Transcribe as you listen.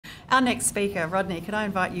Our next speaker, Rodney, can I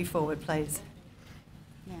invite you forward, please?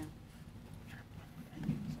 Yeah.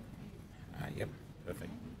 Yep,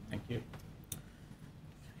 perfect. Thank you.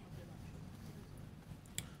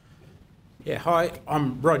 Yeah, hi,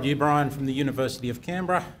 I'm Rodney Ubrihien from the University of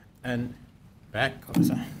Canberra, and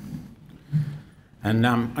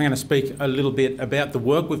I'm going to speak a little bit about the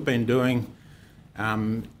work we've been doing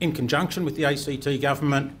in conjunction with the ACT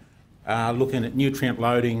government, looking at nutrient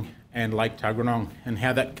loading and Lake Tuggeranong and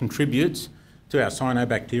how that contributes to our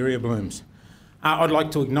cyanobacteria blooms. I'd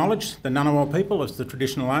like to acknowledge the Ngunnawal people as the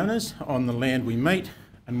traditional owners on the land we meet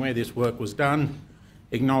and where this work was done,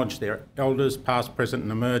 acknowledge their elders, past, present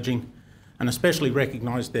and emerging, and especially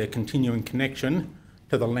recognise their continuing connection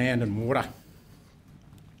to the land and water.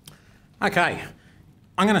 Okay,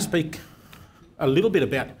 I'm going to speak a little bit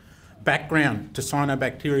about background to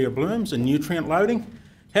cyanobacteria blooms and nutrient loading,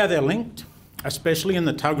 how they're linked, especially in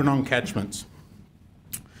the Tuggeranong catchments.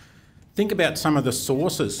 Think about some of the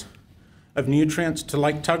sources of nutrients to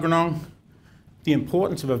Lake Tuggeranong, the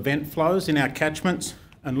importance of event flows in our catchments,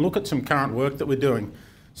 and look at some current work that we're doing.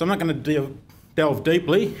 So I'm not going to delve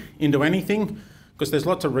deeply into anything because there's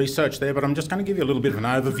lots of research there, but I'm just going to give you a little bit of an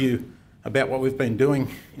overview about what we've been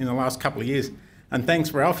doing in the last couple of years. And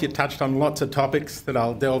thanks, Ralph, you touched on lots of topics that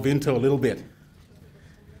I'll delve into a little bit.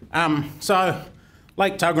 So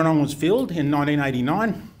Lake Tuggeranong was filled in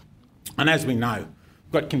 1989, and as we know,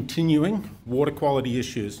 we've got continuing water quality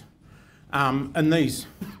issues. And these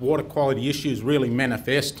water quality issues really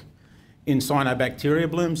manifest in cyanobacteria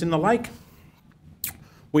blooms in the lake.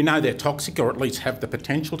 We know they're toxic, or at least have the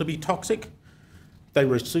potential to be toxic. They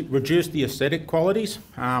reduce the aesthetic qualities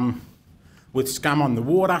with scum on the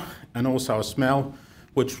water and also a smell,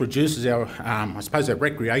 which reduces our, I suppose, our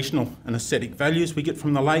recreational and aesthetic values we get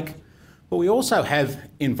from the lake. But we also have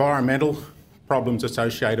environmental problems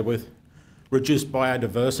associated with reduced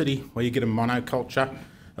biodiversity, where you get a monoculture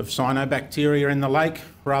of cyanobacteria in the lake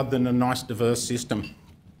rather than a nice diverse system.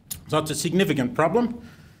 So it's a significant problem.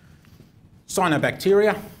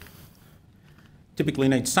 Cyanobacteria typically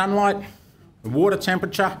need sunlight, water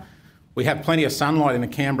temperature. We have plenty of sunlight in a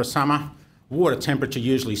Canberra summer. Water temperature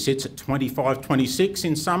usually sits at 25, 26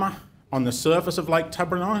 in summer on the surface of Lake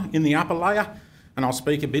Tuggeranong in the upper layer. And I'll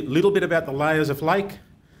speak a little bit about the layers of lake.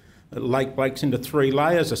 The lake breaks into 3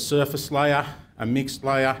 layers, a surface layer, a mixed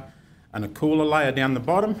layer, and a cooler layer down the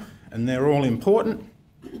bottom, and they're all important.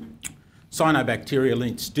 Cyanobacteria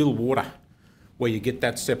need still water where you get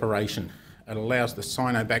that separation. It allows the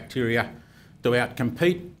cyanobacteria to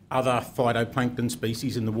outcompete other phytoplankton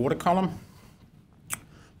species in the water column.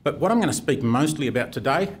 But what I'm going to speak mostly about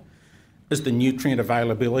today is the nutrient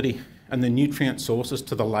availability and the nutrient sources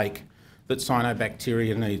to the lake that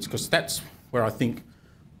cyanobacteria needs, because that's where I think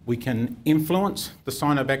we can influence the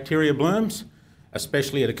cyanobacteria blooms,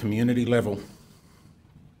 especially at a community level.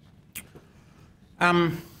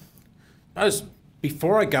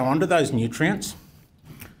 Before I go on to those nutrients,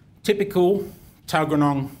 typical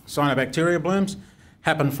Tuggeranong cyanobacteria blooms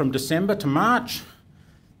happen from December to March.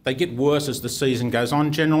 They get worse as the season goes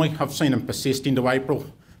on generally. I've seen them persist into April,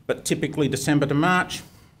 but typically December to March.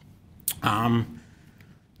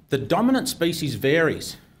 The dominant species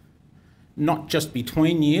varies, not just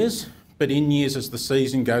between years, but in years as the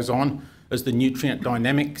season goes on, as the nutrient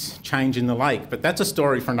dynamics change in the lake. But that's a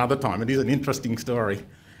story for another time. It is an interesting story.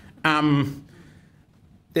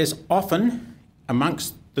 There's often,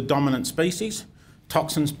 amongst the dominant species,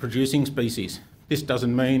 toxins producing species. This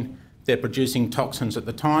doesn't mean they're producing toxins at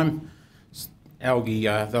the time. Algae,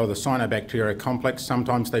 though the cyanobacteria complex,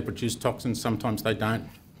 sometimes they produce toxins, sometimes they don't.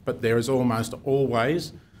 But there is almost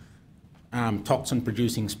always toxin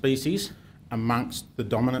producing species amongst the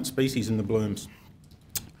dominant species in the blooms.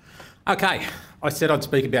 Okay, I said I'd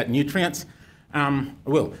speak about nutrients. I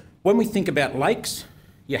will. When we think about lakes,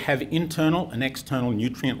 you have internal and external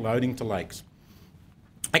nutrient loading to lakes.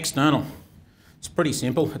 External, it's pretty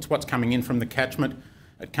simple. It's what's coming in from the catchment.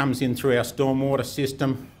 It comes in through our stormwater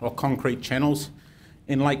system or concrete channels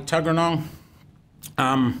in Lake Tuggeranong.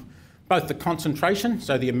 Both the concentration,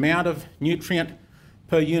 so the amount of nutrient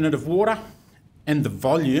per unit of water, and the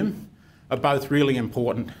volume are both really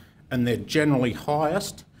important, and they're generally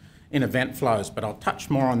highest in event flows, but I'll touch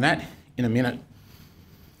more on that in a minute.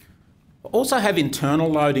 We also have internal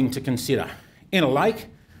loading to consider. In a lake,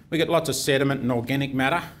 we get lots of sediment and organic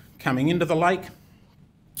matter coming into the lake.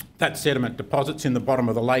 That sediment deposits in the bottom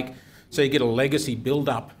of the lake, so you get a legacy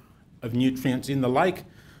build-up of nutrients in the lake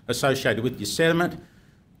associated with your sediment.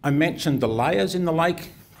 I mentioned the layers in the lake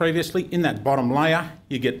previously. In that bottom layer,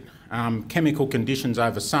 you get chemical conditions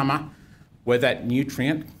over summer where that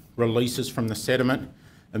nutrient releases from the sediment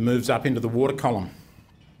and moves up into the water column.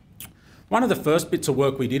 One of the first bits of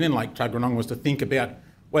work we did in Lake Tuggeranong was to think about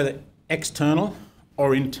whether external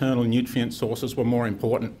or internal nutrient sources were more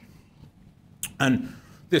important. And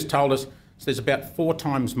this told us there's about 4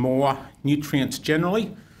 times more nutrients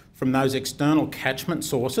generally from those external catchment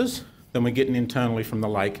sources than we're getting internally from the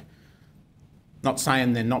lake. Not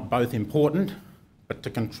saying they're not both important, but to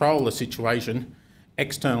control the situation,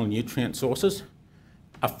 external nutrient sources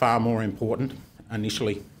are far more important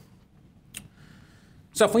initially.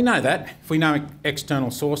 So if we know that, if we know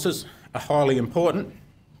external sources are highly important,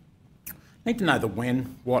 we need to know the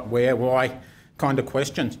when, what, where, why kind of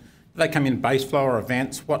questions. Do they come in base flow or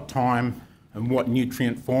events, what time and what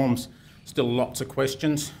nutrient forms? Still lots of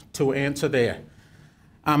questions to answer there.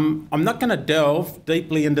 I'm not going to delve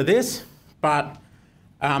deeply into this, but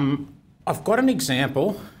I've got an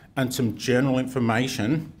example and some general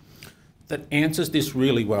information that answers this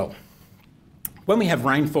really well. When we have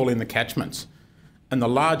rainfall in the catchments, and the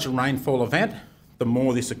larger rainfall event, the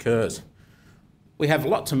more this occurs. We have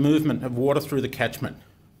lots of movement of water through the catchment.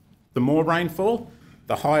 The more rainfall,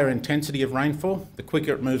 the higher intensity of rainfall, the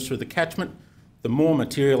quicker it moves through the catchment, the more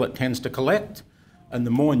material it tends to collect, and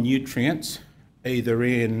the more nutrients, either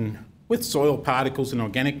in with soil particles and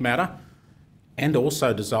organic matter, and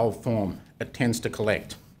also dissolved form, it tends to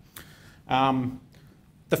collect.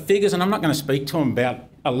 The figures, and I'm not going to speak to them about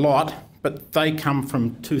a lot, but they come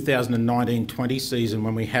from 2019-20 season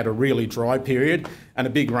when we had a really dry period and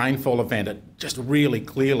a big rainfall event. It just really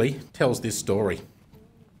clearly tells this story.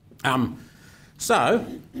 So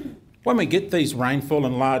when we get these rainfall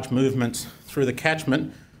and large movements through the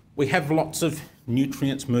catchment, we have lots of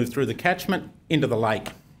nutrients move through the catchment into the lake.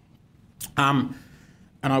 And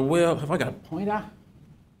I will, have I got a pointer?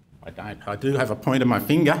 I don't, I do have a pointer on my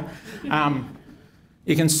finger.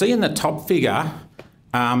 You can see in the top figure,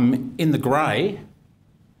 in the grey,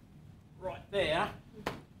 right there,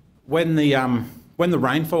 when the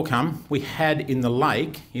rainfall come, we had in the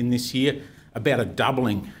lake in this year about a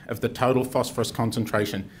doubling of the total phosphorus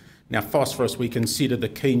concentration. Now phosphorus we consider the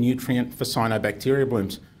key nutrient for cyanobacteria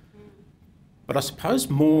blooms. But I suppose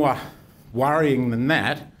more worrying than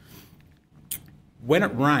that, when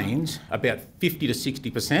it rains, about 50 to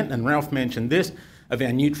 60%, and Ralph mentioned this, of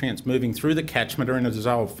our nutrients moving through the catchment are in a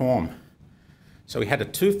dissolved form. So we had a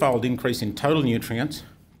 2-fold increase in total nutrients,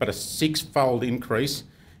 but a 6-fold increase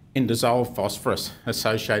in dissolved phosphorus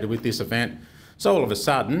associated with this event. So all of a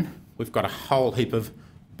sudden, we've got a whole heap of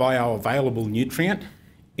bioavailable nutrient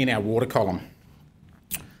in our water column.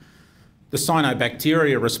 The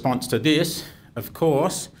cyanobacteria response to this, of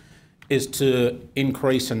course, is to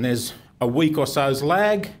increase, and there's a week or so's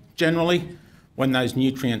lag, generally, when those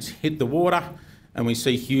nutrients hit the water, and we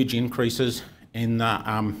see huge increases in the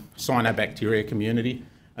cyanobacteria community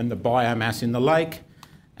and the biomass in the lake.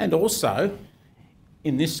 And also,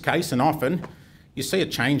 in this case and often, you see a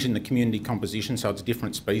change in the community composition, so it's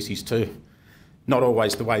different species too. Not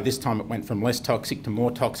always the way. This time it went from less toxic to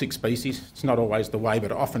more toxic species. It's not always the way,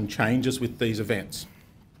 but it often changes with these events.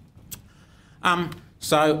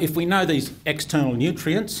 So if we know these external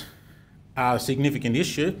nutrients are a significant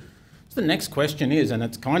issue, so the next question is, and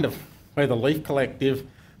it's kind of where the Leaf Collective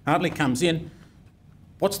hardly comes in,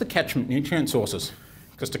 what's the catchment nutrient sources?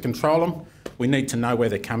 Because to control them, we need to know where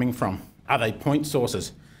they're coming from. Are they point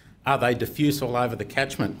sources? Are they diffuse all over the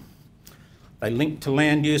catchment? They link to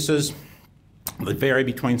land uses. They vary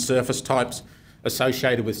between surface types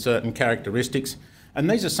associated with certain characteristics. And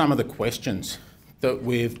these are some of the questions that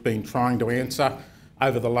we've been trying to answer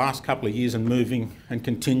over the last couple of years and moving and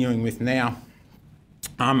continuing with now.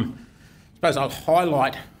 I suppose I'll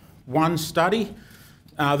highlight one study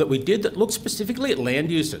that we did that looked specifically at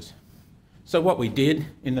land uses. So what we did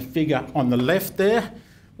in the figure on the left there,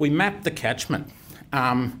 we mapped the catchment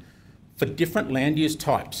for different land use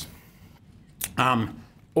types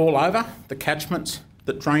all over the catchments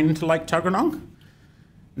that drain into Lake Tuggeranong, and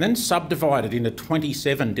then subdivided into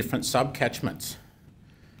 27 different sub-catchments.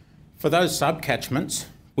 For those sub-catchments,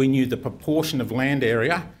 we knew the proportion of land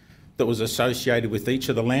area that was associated with each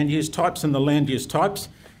of the land use types, and the land use types,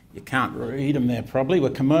 you can't read them there probably, were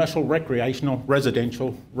commercial, recreational,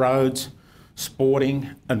 residential, roads, sporting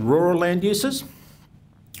and rural land uses.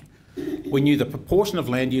 We knew the proportion of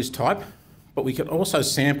land use type, but we could also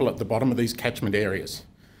sample at the bottom of these catchment areas.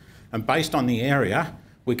 And based on the area,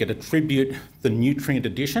 we could attribute the nutrient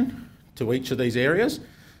addition to each of these areas.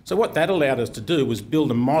 So what that allowed us to do was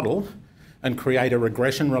build a model and create a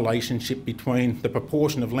regression relationship between the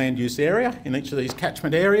proportion of land use area in each of these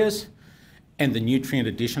catchment areas and the nutrient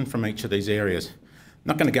addition from each of these areas. I'm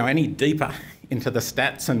not going to go any deeper into the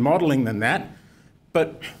stats and modelling than that,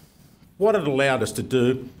 but what it allowed us to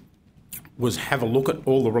do was have a look at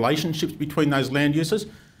all the relationships between those land uses,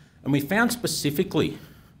 and we found specifically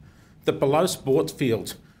that below sports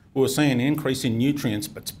fields we were seeing an increase in nutrients,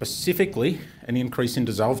 but specifically an increase in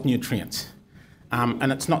dissolved nutrients.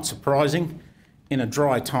 And it's not surprising. In a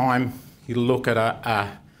dry time, you look at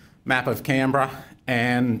a map of Canberra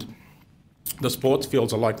and the sports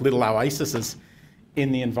fields are like little oases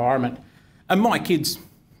in the environment. And my kids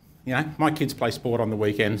play sport on the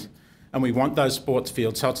weekends, and we want those sports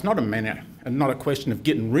fields. So it's not a matter and not a question of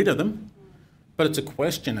getting rid of them, but it's a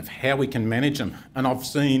question of how we can manage them. And I've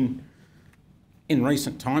seen in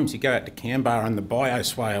recent times, you go out to Canberra and the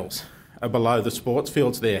bioswales are below the sports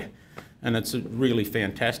fields there, and it's a really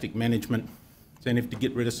fantastic management incentive to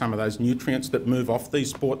get rid of some of those nutrients that move off these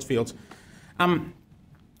sports fields.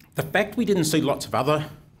 The fact we didn't see lots of other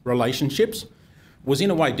relationships was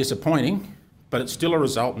in a way disappointing, but it's still a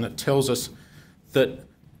result, and it tells us that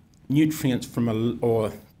nutrients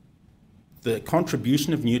or the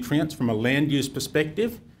contribution of nutrients from a land use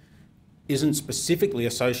perspective isn't specifically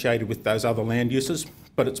associated with those other land uses,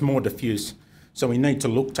 but it's more diffuse. So we need to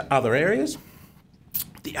look to other areas.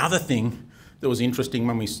 The other thing that was interesting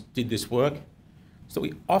when we did this work is that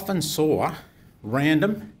we often saw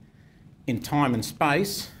random, in time and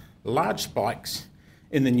space, large spikes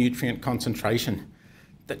in the nutrient concentration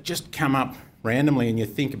that just come up randomly, and you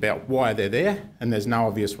think about why they're there, and there's no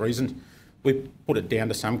obvious reason. We put it down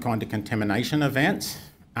to some kind of contamination events.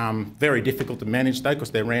 Very difficult to manage though,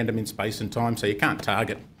 because they're random in space and time, so you can't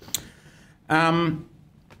target. From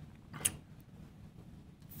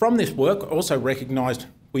this work, also recognised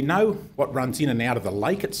we know what runs in and out of the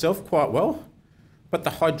lake itself quite well, but the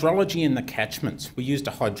hydrology in the catchments. We used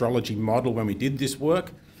a hydrology model when we did this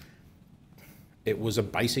work. It was a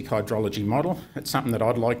basic hydrology model. It's something that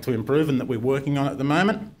I'd like to improve and that we're working on at the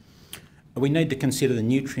moment. We need to consider the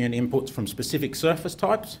nutrient inputs from specific surface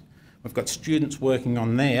types. We've got students working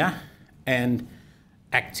on there, and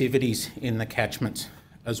activities in the catchments,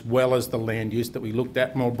 as well as the land use that we looked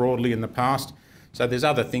at more broadly in the past. So there's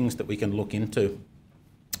other things that we can look into.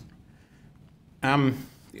 The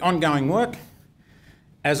ongoing work,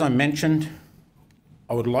 as I mentioned,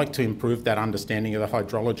 I would like to improve that understanding of the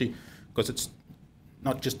hydrology, because it's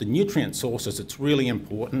not just the nutrient sources, it's really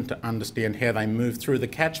important to understand how they move through the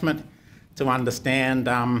catchment, to understand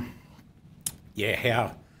how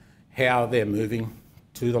they're moving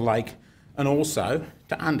to the lake, and also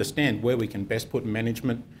to understand where we can best put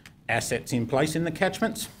management assets in place in the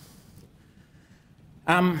catchments.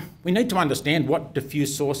 We need to understand what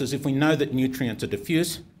diffuse sources, if we know that nutrients are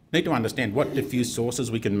diffuse, need to understand what diffuse sources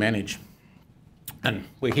we can manage. And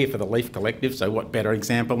we're here for the leaf collective, so what better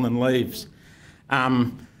example than leaves?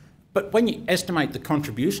 But when you estimate the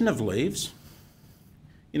contribution of leaves,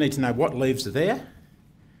 you need to know what leaves are there,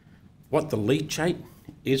 what the leachate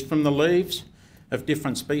is from the leaves of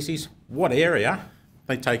different species, what area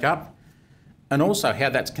they take up, and also how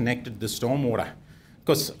that's connected to stormwater.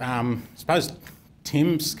 Because I suppose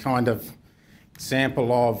Tim's kind of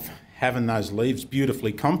example of having those leaves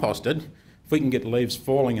beautifully composted, if we can get leaves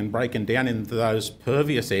falling and breaking down into those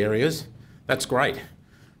pervious areas, that's great.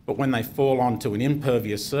 But when they fall onto an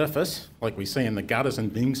impervious surface, like we see in the gutters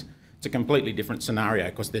and things, it's a completely different scenario,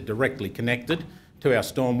 because they're directly connected to our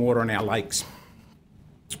stormwater and our lakes.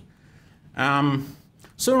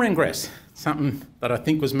 Sewer ingress, something that I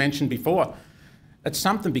think was mentioned before. It's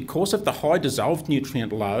something, because of the high dissolved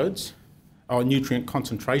nutrient loads or nutrient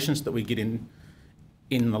concentrations that we get in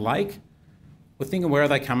the lake, we're thinking, where are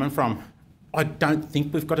they coming from? I don't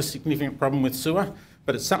think we've got a significant problem with sewer,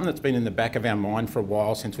 but it's something that's been in the back of our mind for a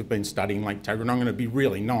while since we've been studying Lake Tuggerah, and I'm going to be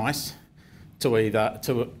really nice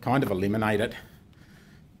to kind of eliminate it,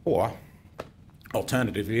 or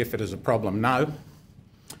alternatively, if it is a problem, no.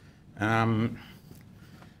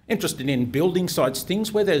 Interested in building sites,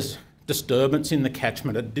 things where there's disturbance in the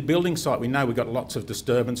catchment. At the building site, we know we've got lots of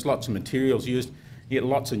disturbance, lots of materials used, you get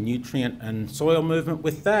lots of nutrient and soil movement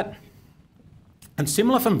with that. And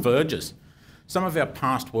similar from verges. Some of our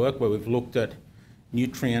past work where we've looked at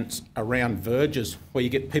nutrients around verges, where you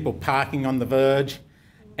get people parking on the verge,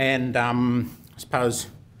 and I suppose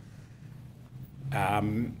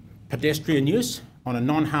pedestrian use on a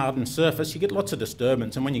non-hardened surface, you get lots of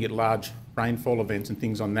disturbance, and when you get large rainfall events and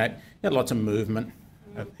things on that, you get lots of movement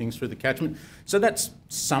of things through the catchment. So that's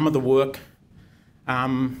some of the work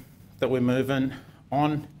that we're moving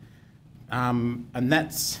on, and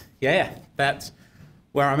that's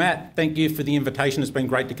where I'm at. Thank you for the invitation. It's been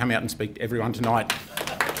great to come out and speak to everyone tonight.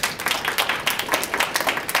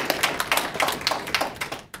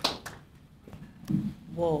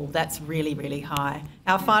 Whoa, that's really, really high.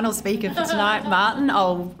 Our final speaker for tonight, Martin,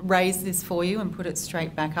 I'll raise this for you and put it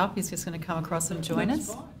straight back up. He's just going to come across and join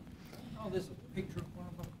us. Fine. Oh, there's a picture of one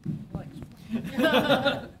of the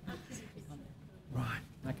lakes. Right,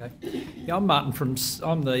 okay. Yeah, I'm Martin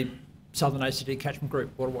I'm the Southern ACT Catchment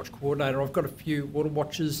Group Water Watch Coordinator. I've got a few water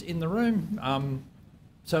watchers in the room.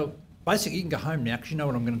 So basically you can go home now because you know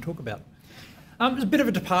what I'm going to talk about. It's a bit of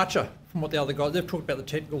a departure from what the other guys, they've talked about the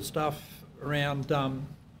technical stuff around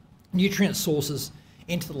nutrient sources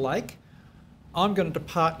into the lake. I'm going to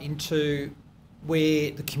depart into where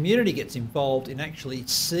the community gets involved in actually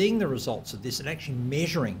seeing the results of this and actually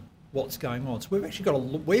measuring what's going on. So we've actually got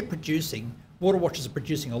water watchers are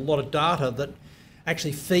producing a lot of data that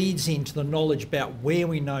actually feeds into the knowledge about where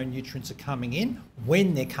we know nutrients are coming in,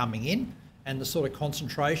 when they're coming in, and the sort of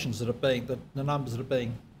concentrations that are being, the numbers that are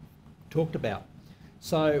being talked about.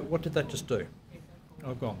 So what did that just do?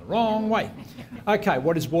 I've gone the wrong way. Okay,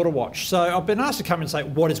 what is Water Watch? So I've been asked to come and say,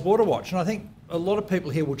 what is Water Watch? And I think a lot of people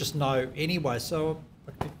here will just know anyway, so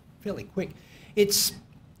I'll be fairly quick. It's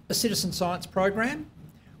a citizen science program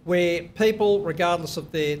where people, regardless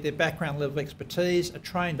of their background level of expertise, are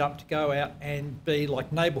trained up to go out and be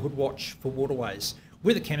like neighbourhood watch for waterways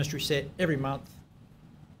with a chemistry set every month,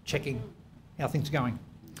 checking how things are going.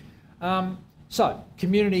 So,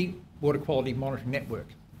 Community Water Quality Monitoring Network.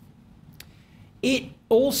 It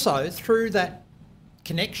also, through that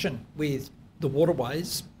connection with the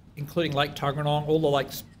waterways, including Lake Tuggeranong, all the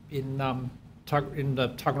lakes in the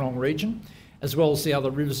Tuggeranong region, as well as the other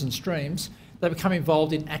rivers and streams, they become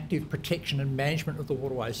involved in active protection and management of the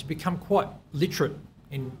waterways. You become quite literate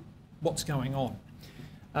in what's going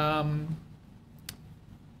on.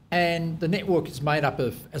 And the network is made up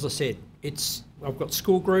of, as I said, I've got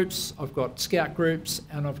school groups, I've got scout groups,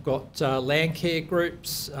 and I've got land care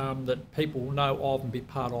groups that people will know of and be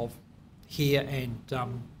part of here and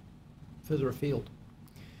further afield.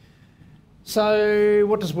 So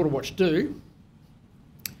what does Water Watch do?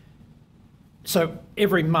 So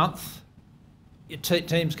every month,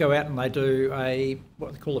 teams go out and they do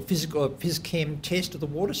what they call a phys-chem test of the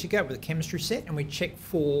water. So you go out with a chemistry set and we check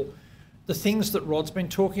for the things that Rod's been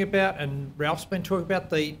talking about and Ralph's been talking about,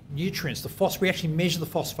 the nutrients, the phosphate. We actually measure the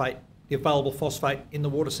phosphate, the available phosphate in the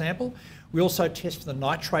water sample. We also test for the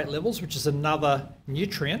nitrate levels, which is another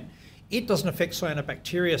nutrient. It doesn't affect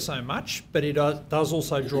cyanobacteria so much, but it does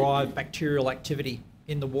also drive bacterial activity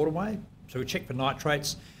in the waterway. So we check for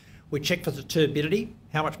nitrates. We check for the turbidity,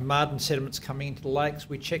 how much mud and sediment's coming into the lakes.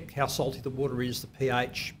 We check how salty the water is, the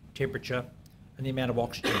pH, temperature, and the amount of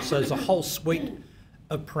oxygen. So there's a whole suite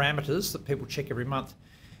of parameters that people check every month.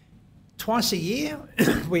 Twice a year,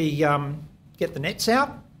 we get the nets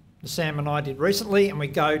out. Sam and I did recently, and we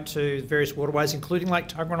go to various waterways, including Lake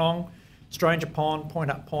Tuggeranong, Stranger Pond,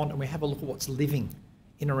 Point Up Pond, and we have a look at what's living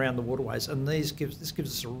in and around the waterways. And this gives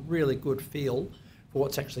us a really good feel for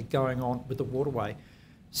what's actually going on with the waterway.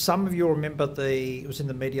 Some of you will remember it was in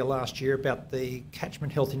the media last year about the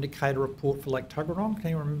Catchment Health Indicator report for Lake Tuggeranong. Can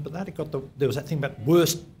you remember that? There was that thing about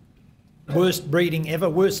worst reading ever,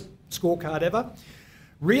 worst scorecard ever.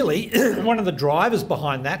 Really, one of the drivers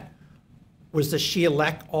behind that was the sheer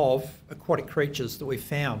lack of aquatic creatures that we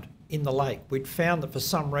found in the lake. We'd found that for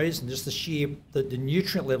some reason, just the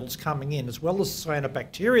nutrient levels coming in, as well as the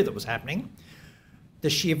cyanobacteria that was happening, the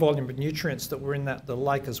sheer volume of nutrients that were in the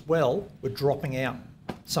lake as well were dropping out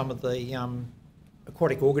some of the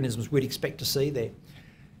aquatic organisms we'd expect to see there.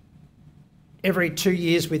 Every 2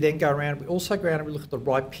 years we then go around, we also go around and we look at the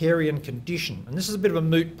riparian condition. And this is a bit of a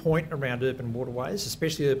moot point around urban waterways,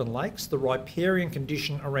 especially urban lakes. The riparian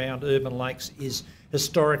condition around urban lakes is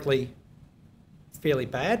historically fairly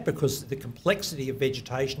bad because the complexity of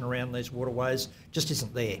vegetation around these waterways just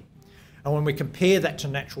isn't there. And when we compare that to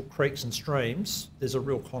natural creeks and streams, there's a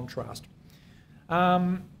real contrast.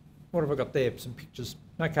 What have I got there? Some pictures.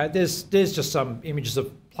 Okay, there's just some images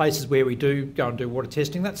of places where we do go and do water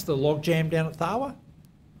testing. That's the log jam down at Tharwa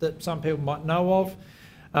that some people might know of.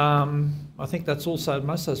 I think that's also,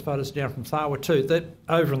 most of those photos are down from Tharwa too. That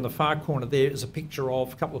over in the far corner there is a picture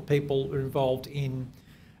of a couple of people who are involved in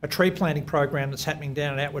a tree planting program that's happening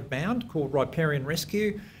down at Outward Bound called Riparian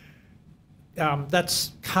Rescue.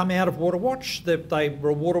 That's come out of Water Watch. They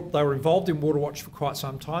were involved in Water Watch for quite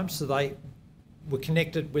some time, so they were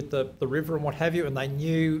connected with the river and what have you, and they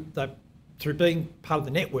knew that through being part of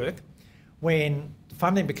the network, when the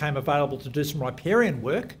funding became available to do some riparian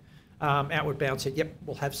work, Outward Bound said, yep,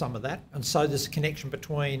 we'll have some of that. And so there's a connection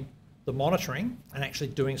between the monitoring and actually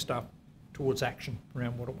doing stuff towards action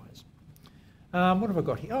around waterways. What have I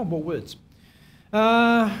got here? Oh, more words.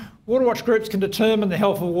 Water watch groups can determine the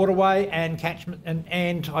health of a waterway and catchment,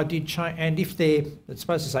 and I did change, and if they're, it's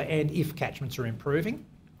supposed to say, and if catchments are improving.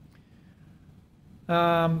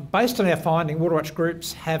 Based on our finding, water watch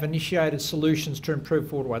groups have initiated solutions to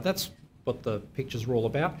improve waterway. That's what the pictures are all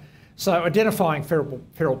about. So identifying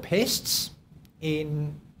feral pests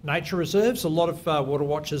in nature reserves. A lot of water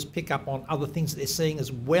watchers pick up on other things that they're seeing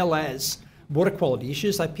as well as water quality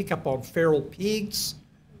issues. They pick up on feral pigs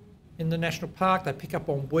in the national park. They pick up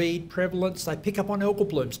on weed prevalence. They pick up on algal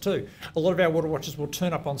blooms too. A lot of our water watchers will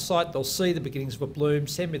turn up on site. They'll see the beginnings of a bloom,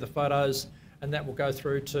 send me the photos, and that will go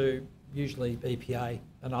through to usually EPA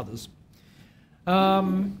and others. Where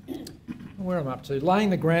am I up to? Laying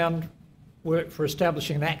the groundwork for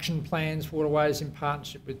establishing action plans for waterways in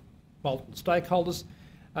partnership with multiple stakeholders,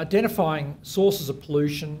 identifying sources of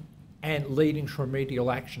pollution and leading to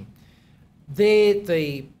remedial action. They're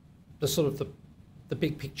the sort of the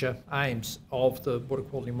big picture aims of the water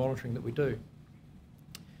quality monitoring that we do.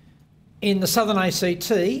 In the Southern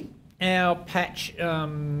ACT, our patch,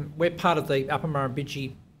 we're part of the Upper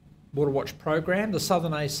Murrumbidgee Water Watch program. The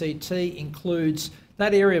Southern ACT includes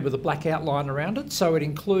that area with a black outline around it. So it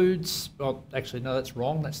includes, well, actually, no, that's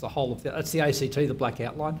wrong. That's the whole of that's the ACT, the black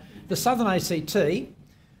outline. The Southern ACT,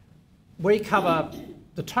 we cover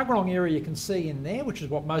the Tuggeranong area you can see in there, which is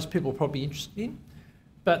what most people are probably interested in.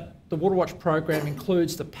 But the Water Watch program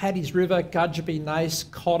includes the Paddy's River, Gudgeby, Nace,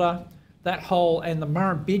 Cotter, that whole, and the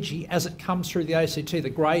Murrumbidgee as it comes through the ACT, the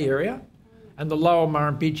grey area, and the lower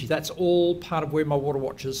Murrumbidgee. That's all part of where my water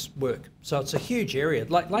watchers work. So it's a huge area.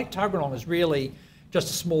 Lake Tuggeranong is really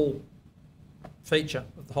just a small feature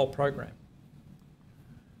of the whole program.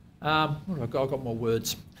 What have I got? I've got more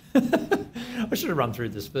words. I should have run through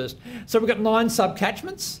this first. So we've got 9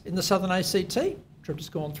 sub-catchments in the Southern ACT, which I've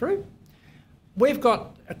just gone through. We've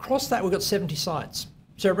got, across that, we've got 70 sites.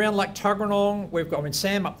 So around Lake Tuggeranong, we've got, I mean,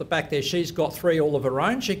 Sam up the back there, she's got 3 all of her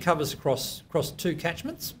own. She covers across 2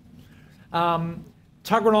 catchments.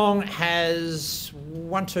 Tuggeranong has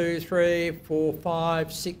 1, 2, 3, 4,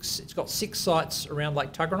 5, 6. It's got 6 sites around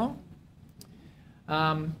Lake Tuggeranong.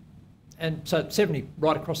 And so 70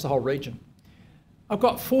 right across the whole region. I've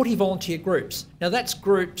got 40 volunteer groups. Now that's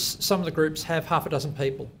groups, some of the groups have half a dozen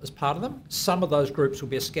people as part of them. Some of those groups will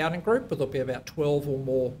be a scouting group, but there'll be about 12 or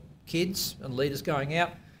more kids and leaders going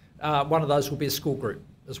out. One of those will be a school group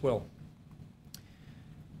as well.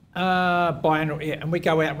 Biannual, yeah, and we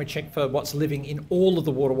go out and we check for what's living in all of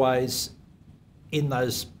the waterways in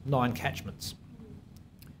those 9 catchments.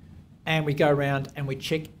 And we go around and we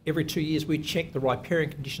check, every 2 years, we check the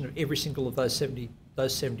riparian condition of every single of those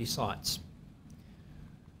 70 sites.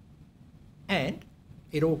 And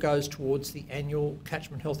it all goes towards the annual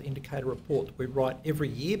Catchment Health Indicator report that we write every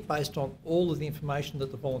year based on all of the information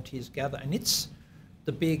that the volunteers gather. And it's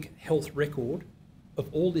the big health record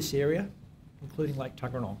of all this area, including Lake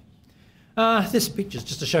Tuggeranong. This picture's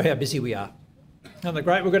just to show how busy we are. And they're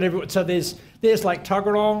great. We've got everyone. So there's Lake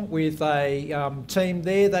Tuggeranong with a team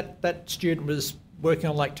there. That student was working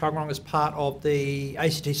on Lake Tuggeranong as part of the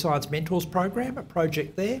ACT Science Mentors program, a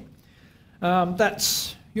project there.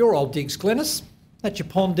 That's your old digs, Glennis. That's your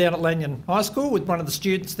pond down at Lanyon High School with one of the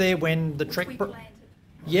students there when the trek.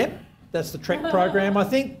 Yep, that's the trek program. I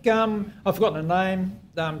think I've forgotten her name.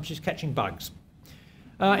 She's catching bugs.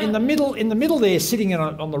 In the middle there, sitting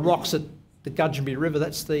on the rocks at the Gudgeby River,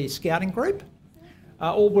 that's the scouting group,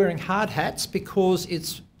 all wearing hard hats because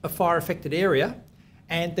it's a fire-affected area,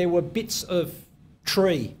 and there were bits of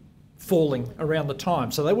tree falling around the time,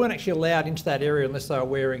 so they weren't actually allowed into that area unless they were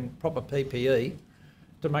wearing proper PPE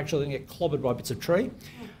to make sure they didn't get clobbered by bits of tree.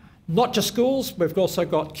 Not just schools, we've also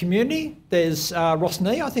got community. There's Ross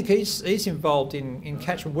Nee, I think he's involved in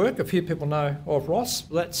catchment work. A few people know of Ross.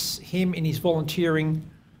 That's him in his volunteering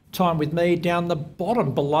time with me down the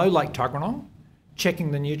bottom below Lake Tuggeranong,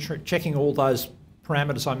 checking all those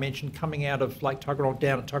parameters I mentioned coming out of Lake Tuggeranong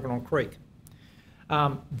down at Tuggeranong Creek.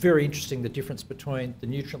 Very interesting, the difference between the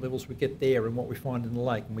nutrient levels we get there and what we find in the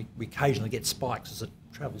lake, and we occasionally get spikes as it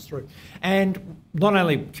travels through. And not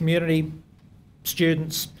only community,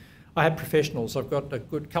 students, I have professionals. I've got a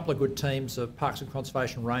couple of good teams of Parks and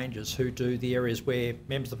Conservation Rangers who do the areas where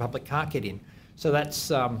members of the public can't get in. So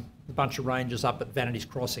that's a bunch of rangers up at Vanity's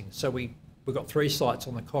Crossing. So we've got 3 sites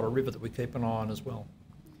on the Cotter River that we keep an eye on as well.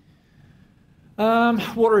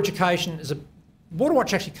 Water education is Water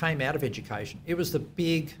Watch actually came out of education. It was the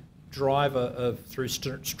big driver through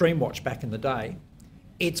Streamwatch back in the day.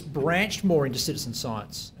 It's branched more into citizen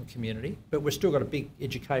science and community, but we've still got a big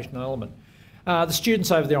educational element. The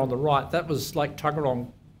students over there on the right, that was Lake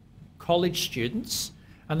Tuggeranong college students,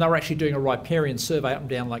 and they were actually doing a riparian survey up and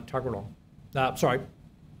down Lake Tuggeranong.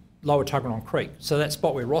 Lower Tuggeranong Creek. So that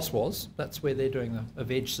spot where Ross was, that's where they're doing a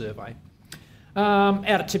veg survey. Out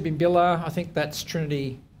at Tibimbilla, I think that's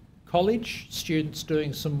Trinity College, students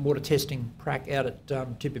doing some water testing prac out at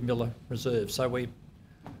Tibimbilla Reserve. So we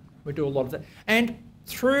do a lot of that. And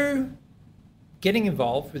through getting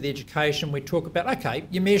involved with the education, we talk about, okay,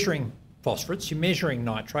 you're measuring phosphorates, you're measuring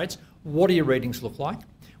nitrates, what do your readings look like?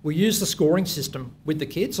 We use the scoring system with the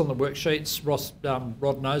kids on the worksheets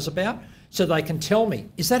Rod knows about, so they can tell me,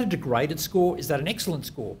 is that a degraded score? Is that an excellent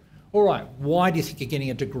score? All right, why do you think you're getting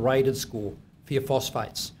a degraded score for your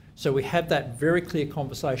phosphates? So we have that very clear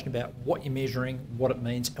conversation about what you're measuring, what it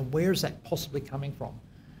means, and where is that possibly coming from?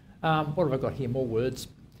 What have I got here? More words.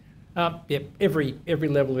 Every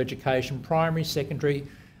level of education, primary, secondary,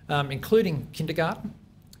 including kindergarten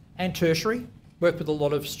and tertiary. Work with a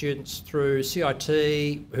lot of students through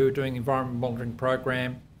CIT who are doing the environment monitoring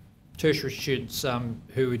program. Tertiary students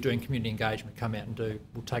who are doing community engagement come out and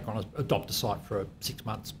will take on adopt a site for 6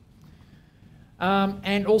 months.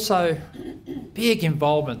 And also big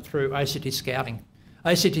involvement through ACT Scouting.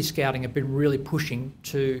 ACT Scouting have been really pushing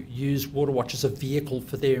to use Waterwatch as a vehicle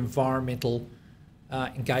for their environmental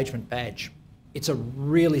engagement badge. It's a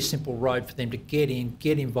really simple road for them to get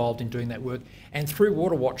involved in doing that work. And through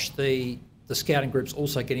Waterwatch, the scouting groups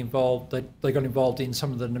also get involved. They got involved in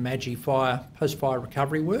some of the Namadgi post-fire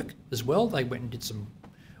recovery work as well. They went and did some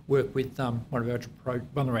work with one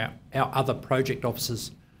of our other project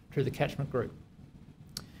officers through the catchment group.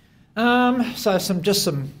 So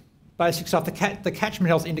some basic stuff. The Catchment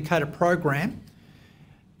Health Indicator program,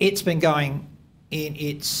 it's been going in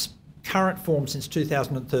its current form since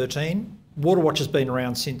 2013. Waterwatch has been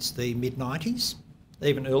around since the mid-90s,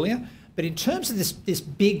 even earlier. But in terms of this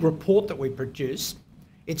big report that we produce,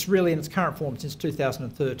 it's really in its current form since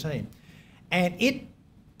 2013. And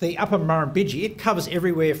the upper Murrumbidgee, it covers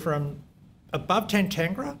everywhere from above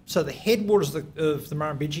Tantangra, so the headwaters of the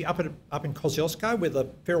Murrumbidgee up in Kosciuszko, where the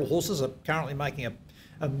feral horses are currently making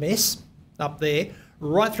a mess up there,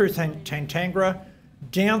 right through Tantangra,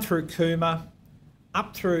 down through Cooma,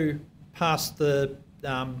 up through past the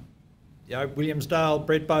Williamsdale,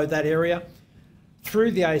 Breadbow, that area,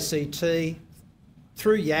 through the ACT,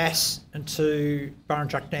 through Yass and to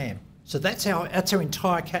Burrinjuck Dam. So that's our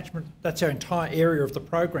entire catchment, that's our entire area of the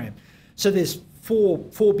program. So there's four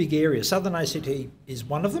big areas. Southern ACT is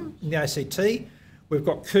one of them in the ACT. We've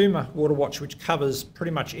got Cooma Waterwatch, which covers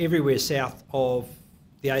pretty much everywhere south of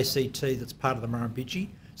the ACT that's part of the Murrumbidgee.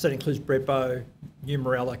 So that includes Breadbow,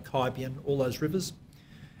 Numarella, Kybian, all those rivers.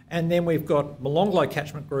 And then we've got Molonglo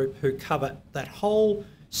Catchment Group, who cover that whole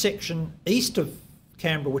section east of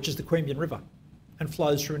Canberra, which is the Queanbeyan River, and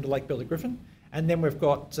flows through into Lake Burley-Griffin. And then we've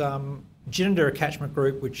got Ginninderra Catchment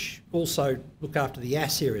Group, which also look after the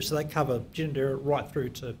Yass area. So they cover Ginninderra right through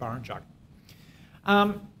to Burrinjuck.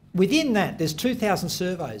 Within that, there's 2,000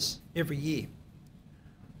 surveys every year.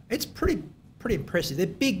 It's pretty impressive. They're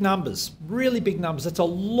big numbers, really big numbers. It's a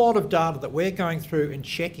lot of data that we're going through and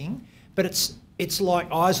checking, but it's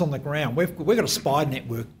like eyes on the ground. We've got a spider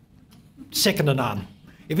network, second to none.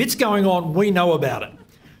 If it's going on, we know about it.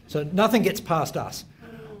 So nothing gets past us.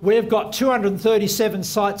 We've got 237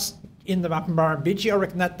 sites in the Upper Murrumbidgee. I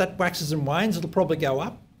reckon that waxes and wanes. It'll probably go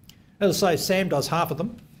up. As I say, Sam does half of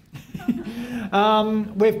them.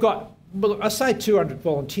 We've got, well, I say 200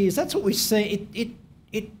 volunteers. That's what we see.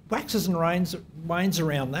 It waxes and wanes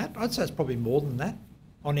around that. I'd say it's probably more than that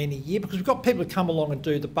on any year, because we've got people who come along and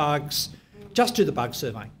do the bugs, just do the bug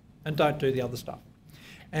survey and don't do the other stuff.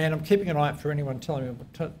 And I'm keeping an eye out for anyone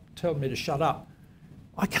telling me to shut up.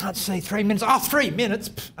 I can't see 3 minutes. Oh, 3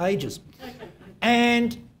 minutes, ages.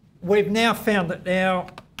 And we've now found that now,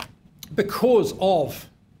 because of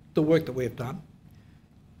the work that we've done,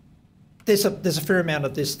 there's a fair amount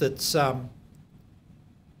of this that's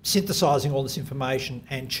synthesising all this information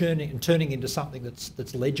and turning into something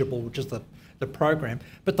that's legible, which is the program.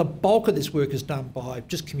 But the bulk of this work is done by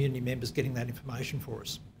just community members getting that information for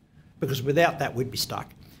us, because without that we'd be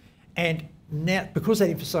stuck. And now, because that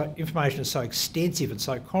information is so extensive and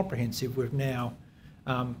so comprehensive, we're now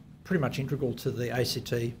pretty much integral to the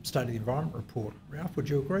ACT State of the Environment report. Ralph, would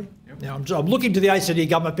you agree? Yep. Now, I'm looking to the ACT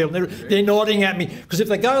government people, they're nodding at me, because if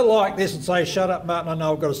they go like this and say, shut up, Martin, I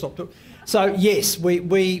know I've got to stop doing it. So, yes,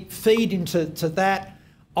 we feed into that.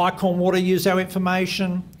 Icon Water use our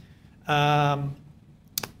information.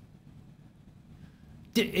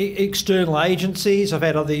 External agencies, I've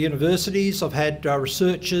had other universities, I've had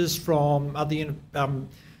researchers from other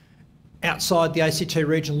outside the ACT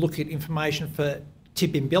region look at information for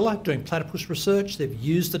Tibimbilla, doing platypus research. They've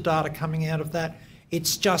used the data coming out of that.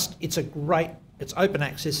 It's open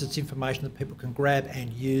access, it's information that people can grab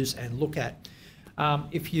and use and look at.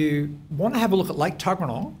 If you want to have a look at Lake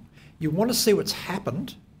Tuggeranong, you want to see what's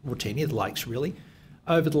happened, or to any of the lakes really,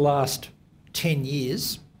 over the last 10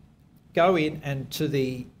 years, go in and to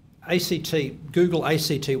the Google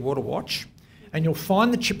ACT Water Watch, and you'll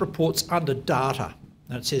find the chip reports under data.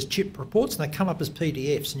 And it says chip reports, and they come up as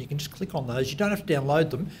PDFs, and you can just click on those. You don't have to download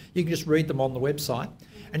them. You can just read them on the website.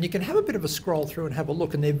 And you can have a bit of a scroll through and have a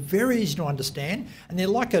look, and they're very easy to understand, and they're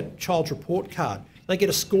like a child's report card. They get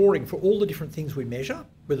a scoring for all the different things we measure,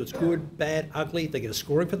 whether it's good, bad, ugly. They get a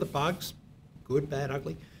scoring for the bugs, good, bad,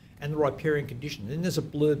 ugly, and the riparian condition. And then there's a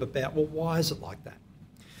blurb about, well, why is it like that?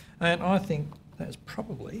 And I think that's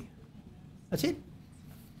probably, that's it.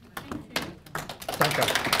 Thank you.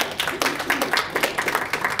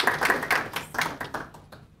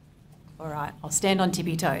 All right, I'll stand on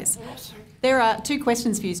tippy toes. There are 2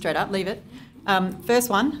 questions for you straight up, leave it.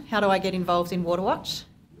 First one, how do I get involved in Waterwatch?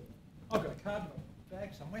 I've got a card in my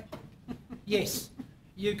bag somewhere. Yes,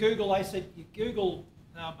 you Google ACT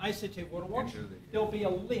Water Watch. There'll be a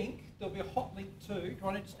link, there'll be a hot link too. Do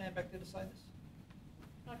I need to stand back there to say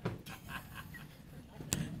this?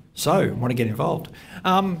 So, want to get involved.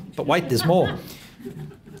 But wait, there's more.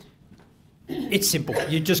 It's simple.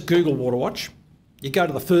 You just Google Waterwatch. You go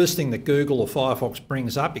to the first thing that Google or Firefox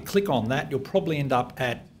brings up. You click on that. You'll probably end up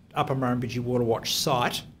at Upper Murrumbidgee Waterwatch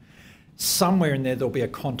site. Somewhere in there, there'll be a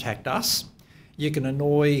contact us. You can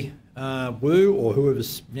annoy Woo or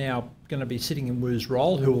whoever's now going to be sitting in Woo's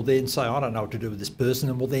role, who will then say, I don't know what to do with this person,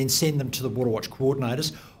 and will then send them to the Waterwatch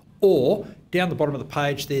coordinators. Or down the bottom of the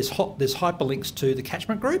page, there's hyperlinks to the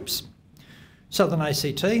catchment groups. Southern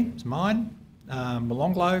ACT is mine.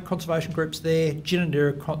 Molonglo Conservation Group's there.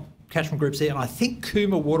 Ginninderra Catchment Group's there. And I think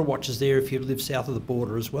Cooma Waterwatch is there if you live south of the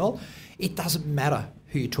border as well. It doesn't matter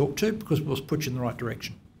who you talk to because we'll put you in the right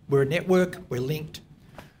direction. We're a network, we're linked,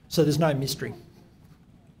 so there's no mystery.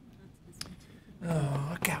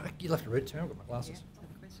 Oh, okay, you'll have to read it to me, I've got my glasses. Yeah, so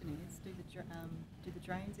the question is, do the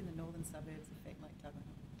drains in the northern suburbs affect Lake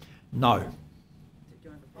Tuggeranong? No. Do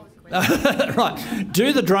you want to repeat the question? Right.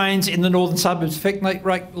 Do the drains in the northern suburbs affect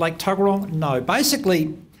Lake Tuggeranong? No.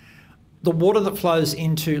 Basically, the water that flows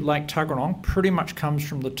into Lake Tuggeranong pretty much comes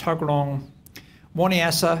from the Tuggeranong,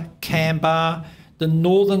 Waniassa, Canberra. The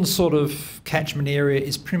northern sort of catchment area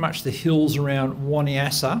is pretty much the hills around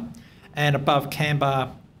Waniassa and above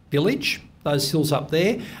Canberra village, those hills up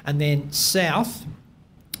there. And then south,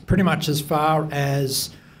 pretty much as far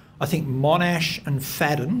as, I think, Monash and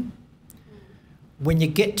Fadden. When you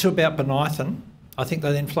get to about Benithan, I think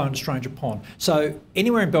they then flow into Stranger Pond. So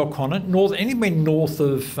anywhere in Belconnen, anywhere north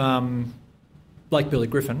of Lake Billy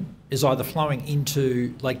Griffin is either flowing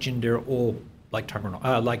into Lake Ginninderra or Lake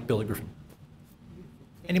Tuggeranong, Lake Billy Griffin.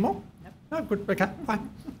 Any more? Nope. No, good. Okay, fine.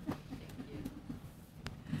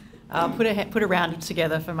 Put a round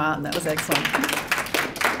together for Martin. That was excellent.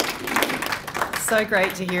 So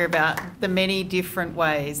great to hear about the many different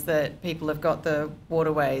ways that people have got the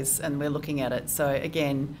waterways and we're looking at it. So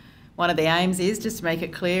again, one of the aims is just to make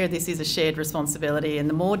it clear this is a shared responsibility, and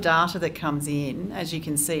the more data that comes in, as you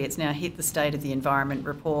can see, it's now hit the State of the Environment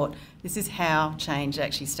report. This is how change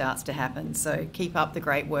actually starts to happen. So keep up the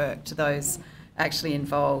great work to those actually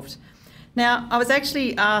involved. Now, I was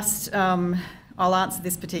actually asked, I'll answer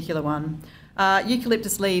this particular one,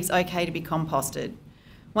 eucalyptus leaves okay to be composted?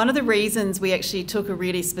 One of the reasons we actually took a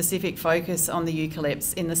really specific focus on the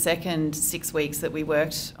eucalypts in the second 6 weeks that we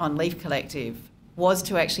worked on Leaf Collective was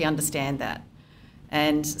to actually understand that.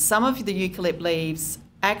 And some of the eucalypt leaves,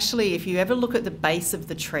 actually, if you ever look at the base of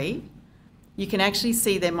the tree, you can actually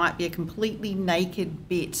see there might be a completely naked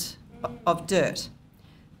bit of dirt.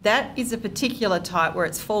 That is a particular type where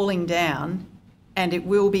it's falling down and it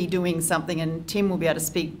will be doing something, and Tim will be able to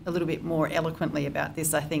speak a little bit more eloquently about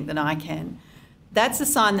this, I think, than I can. That's a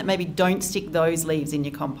sign that maybe don't stick those leaves in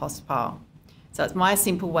your compost pile. So it's my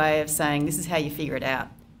simple way of saying this is how you figure it out.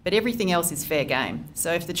 But everything else is fair game.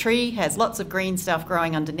 So if the tree has lots of green stuff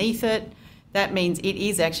growing underneath it, that means it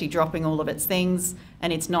is actually dropping all of its things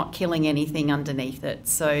and it's not killing anything underneath it.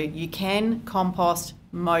 So you can compost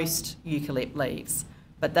most eucalypt leaves,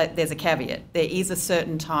 but there's a caveat. There is a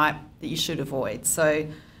certain type that you should avoid. So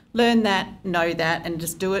learn that, know that, and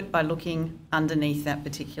just do it by looking underneath that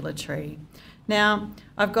particular tree. Now,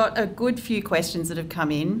 I've got a good few questions that have come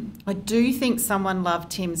in. I do think someone loved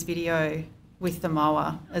Tim's video with the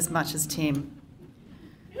mower as much as Tim.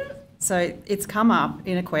 So it's come up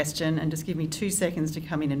in a question, and just give me 2 seconds to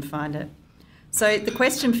come in and find it. So the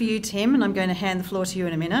question for you, Tim, and I'm going to hand the floor to you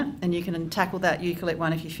in a minute, and you can tackle that eucalypt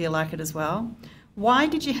one if you feel like it as well. Why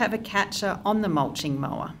did you have a catcher on the mulching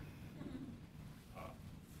mower?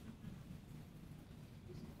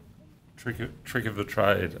 Trick of the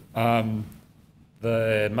trade.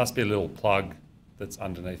 There must be a little plug that's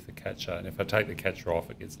underneath the catcher, and if I take the catcher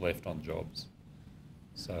off, it gets left on jobs.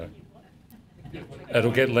 So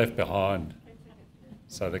it'll get left behind.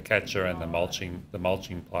 So the catcher and the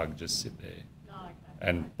mulching plug just sit there.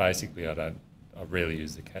 And basically I rarely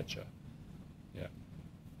use the catcher. Yeah.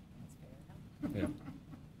 Yeah.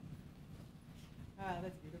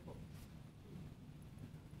 That's beautiful.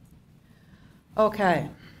 Okay,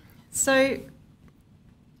 so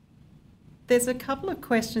there's a couple of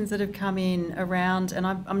questions that have come in around, and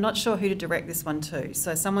I'm not sure who to direct this one to,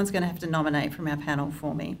 so someone's going to have to nominate from our panel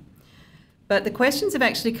for me. But the questions have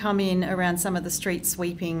actually come in around some of the street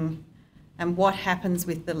sweeping and what happens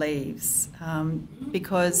with the leaves,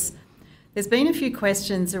 because there's been a few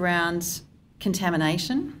questions around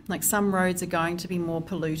contamination, like some roads are going to be more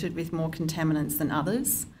polluted with more contaminants than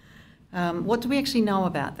others. What do we actually know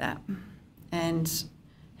about that? And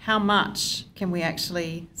how much can we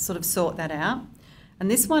actually sort of sort that out?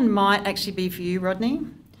 And this one might actually be for you, Rodney.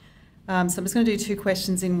 So I'm just going to do two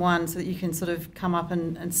questions in one so that you can sort of come up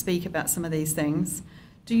and speak about some of these things.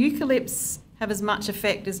 Do eucalypts have as much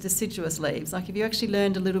effect as deciduous leaves? Like, have you actually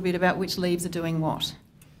learned a little bit about which leaves are doing what?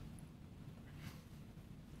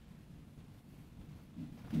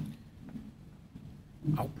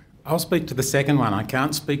 I'll speak to the second one. I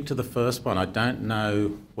can't speak to the first one. I don't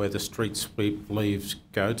know where the street sweep leaves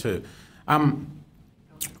go to. Yeah,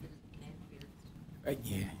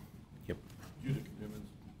 yep.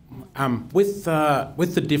 With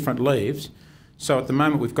the different leaves, so at the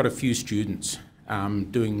moment we've got a few students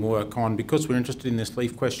doing work on, because we're interested in this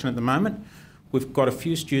leaf question at the moment, we've got a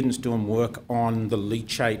few students doing work on the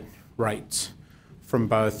leachate rates from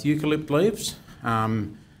both eucalypt leaves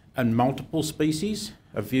and multiple species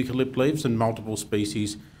of eucalypt leaves and multiple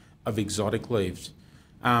species of exotic leaves.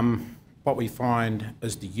 What we find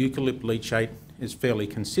is the eucalypt leachate is fairly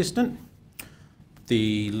consistent.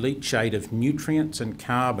 The leachate of nutrients and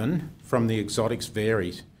carbon from the exotics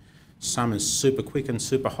varies. Some is super quick and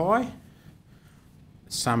super high.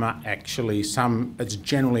 Some are actually, it's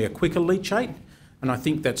generally a quicker leachate, and I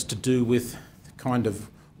think that's to do with the kind of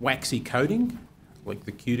waxy coating, like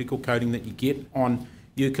the cuticle coating that you get on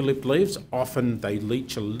eucalypt leaves. Often they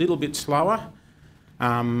leach a little bit slower,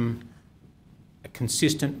 more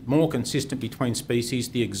consistent between species.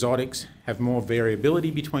 The exotics have more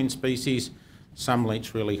variability between species. Some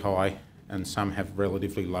leach really high and some have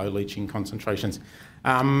relatively low leaching concentrations.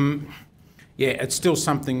 Yeah, it's still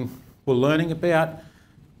something we're learning about.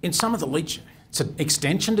 In some of the it's an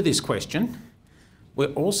extension to this question.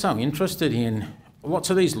 We're also interested in lots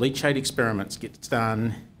of these leachate experiments get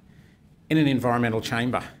done in an environmental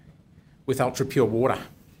chamber with ultra-pure water.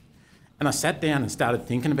 And I sat down and started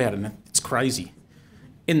thinking about it, and it's crazy.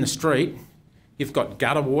 In the street, you've got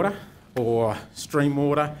gutter water or stream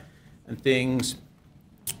water and things.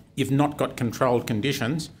 You've not got controlled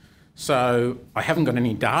conditions. So I haven't got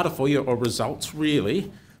any data for you or results really,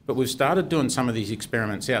 but we've started doing some of these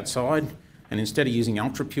experiments outside, and instead of using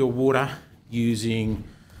ultra-pure water, using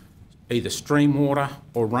either stream water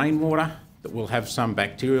or rainwater that will have some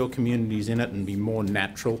bacterial communities in it and be more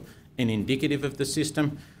natural and indicative of the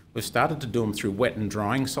system. We've started to do them through wet and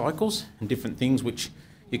drying cycles and different things which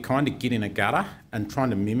you kind of get in a gutter and trying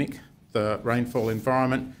to mimic the rainfall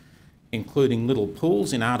environment, including little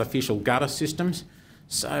pools in artificial gutter systems.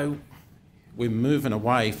 So we're moving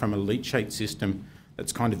away from a leachate system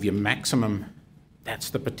that's kind of your maximum, that's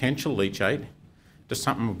the potential leachate, to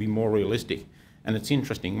something that will be more realistic. And it's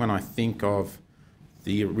interesting, when I think of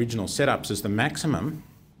the original setups as the maximum,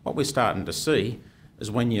 what we're starting to see is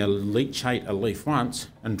when you leachate a leaf once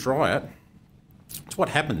and dry it, it's what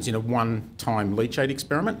happens in a one-time leachate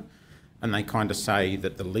experiment, and they kind of say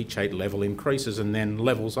that the leachate level increases and then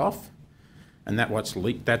levels off, and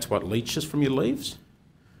that's what leaches from your leaves.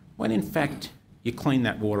 When in fact you clean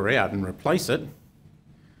that water out and replace it,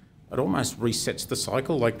 it almost resets the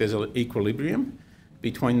cycle, like there's an equilibrium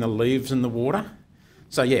between the leaves and the water.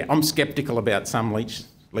 So yeah, I'm sceptical about some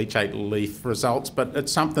leachate leaf results, but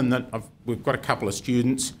it's something that we've got a couple of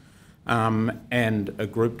students and a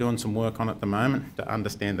group doing some work on at the moment to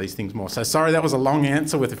understand these things more. So sorry, that was a long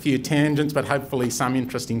answer with a few tangents, but hopefully some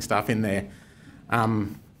interesting stuff in there. I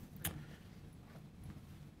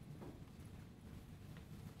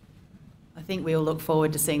think we all look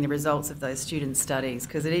forward to seeing the results of those student studies,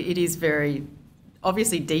 because it is very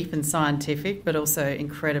obviously deep and scientific, but also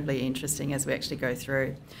incredibly interesting as we actually go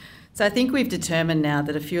through. So I think we've determined now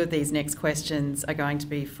that a few of these next questions are going to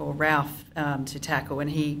be for Ralph to tackle, and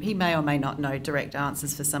he may or may not know direct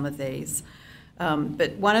answers for some of these.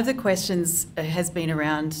 But one of the questions has been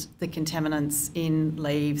around the contaminants in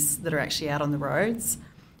leaves that are actually out on the roads.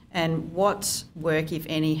 And what work, if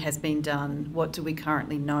any, has been done? What do we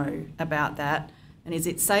currently know about that? And is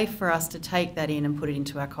it safe for us to take that in and put it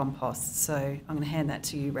into our compost? So I'm going to hand that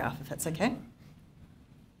to you, Ralph, if that's okay.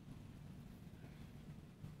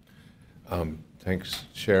 Thanks,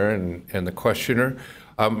 Sharon, and the questioner.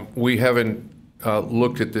 We haven't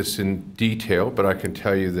looked at this in detail, but I can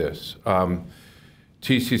tell you this.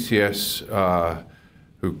 TCCS,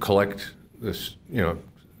 who collect this,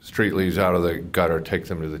 street leaves out of the gutter, take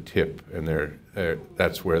them to the tip, and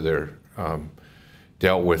that's where they're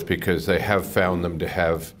dealt with, because they have found them to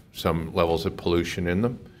have some levels of pollution in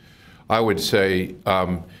them. I would say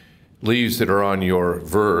leaves that are on your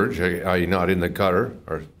verge, i.e. not in the gutter,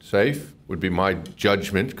 are safe, would be my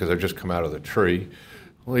judgment, because they've just come out of the tree.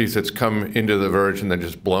 Leaves that's come into the verge and then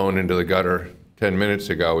just blown into the gutter 10 minutes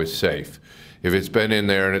ago is safe. If it's been in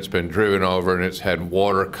there and it's been driven over and it's had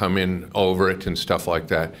water come in over it and stuff like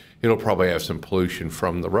that, it'll probably have some pollution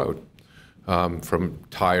from the road, from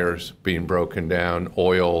tires being broken down,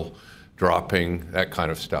 oil dropping, that kind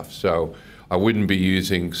of stuff. So I wouldn't be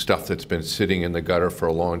using stuff that's been sitting in the gutter for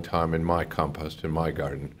a long time in my compost, in my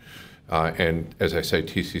garden. And as I say,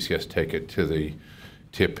 TCCS take it to the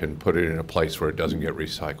tip and put it in a place where it doesn't get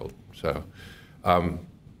recycled. So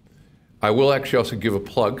I will actually also give a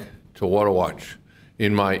plug to Waterwatch.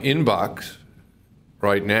 In my inbox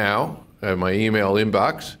right now, my email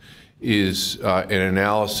inbox, is an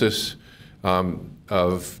analysis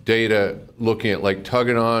of data looking at Lake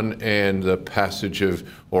Tuggeranong and the passage of,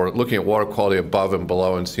 or looking at water quality above and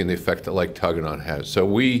below and seeing the effect that Lake Tuggeranong has. So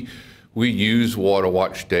we use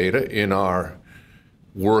Waterwatch data in our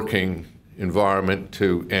working environment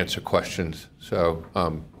to answer questions. So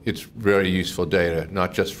it's very useful data,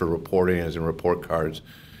 not just for reporting as in report cards,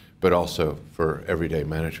 but also for everyday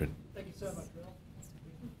management. Thank you so much, Ralph.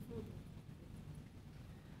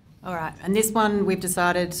 All right, and this one we've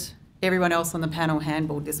decided everyone else on the panel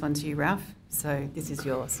handballed this one to you, Ralph. So this is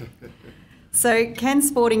yours. So can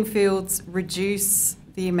sporting fields reduce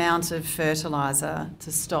the amount of fertiliser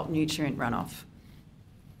to stop nutrient runoff?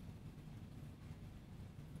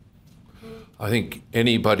 I think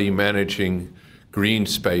anybody managing green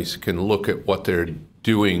space can look at what they're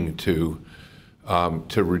doing to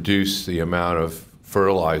reduce the amount of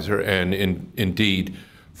fertilizer. And indeed,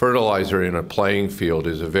 fertilizer in a playing field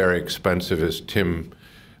is a very expensive, as Tim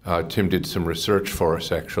did some research for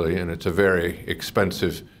us actually, and it's a very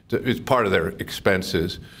expensive, it's part of their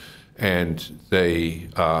expenses. And they,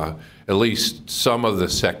 at least some of the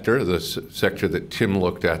sector that Tim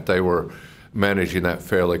looked at, they were managing that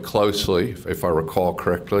fairly closely, if I recall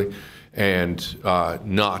correctly, and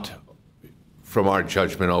not, from our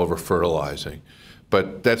judgment, over-fertilizing.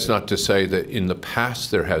 But that's not to say that in the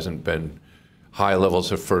past there hasn't been high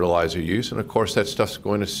levels of fertilizer use, and of course that stuff's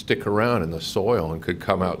going to stick around in the soil and could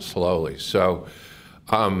come out slowly. So,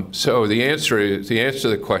 the answer to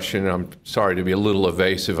the question, and I'm sorry to be a little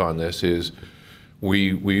evasive on this, is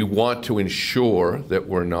we want to ensure that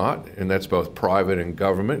we're not, and that's both private and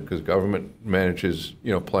government, because government manages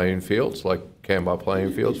playing fields like Canberra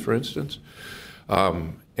playing fields, for instance,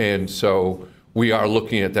 and so we are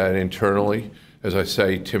looking at that internally. As I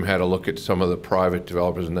say, Tim had a look at some of the private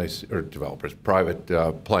developers, and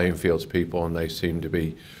private playing fields people, and they seem to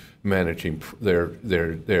be managing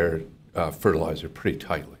their fertilizer pretty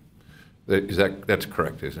tightly. That's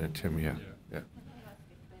correct, isn't it, Tim? Yeah. Yeah.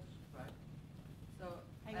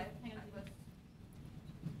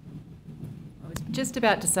 I was just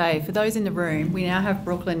about to say, for those in the room, we now have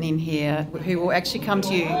Brooklyn in here who will actually come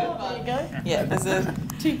to you. There you go. Yeah, there's a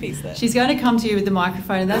two-piece there. She's going to come to you with the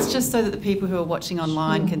microphone, and that's just so that the people who are watching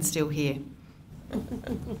online can still hear.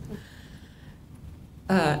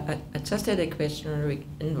 I just had a question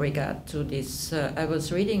in regard to this. I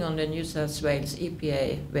was reading on the New South Wales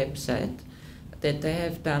EPA website that they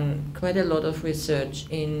have done quite a lot of research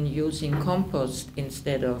in using compost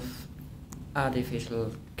instead of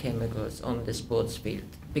artificial chemicals on the sports field,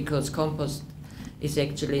 because compost is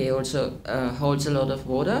actually also holds a lot of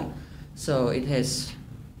water, so it has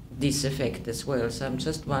this effect as well. So I'm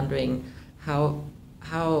just wondering how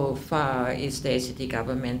far is the ACT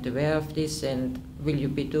government aware of this, and will you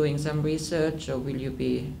be doing some research, or will you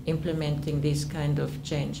be implementing these kind of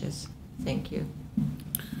changes? Thank you.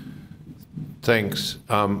 Thanks.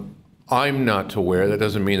 I'm not aware. That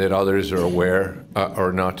doesn't mean that others are aware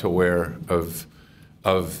or not aware of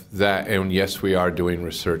that. And yes, we are doing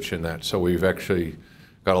research in that. So we've actually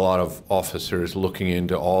got a lot of officers looking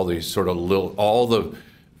into all these sort of all the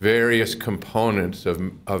various components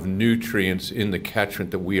of nutrients in the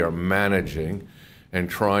catchment that we are managing, and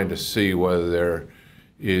trying to see whether there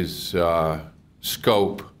is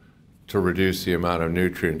scope to reduce the amount of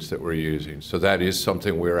nutrients that we're using. So that is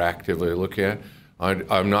something we're actively looking at.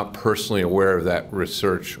 I'm not personally aware of that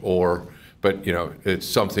research, but you know, it's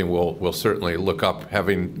something we'll certainly look up,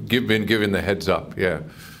 having been given the heads up. Yeah.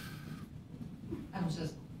 I'm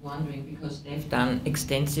just wondering, because they've done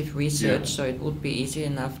extensive research, so it would be easy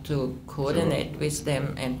enough to coordinate with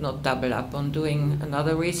them and not double up on doing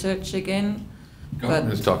another research again.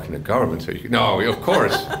 Government is talking to government, so you can, no, of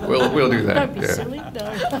course, we'll do that. Don't be silly,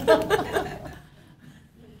 no.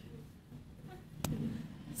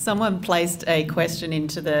 Someone placed a question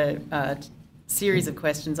into the series of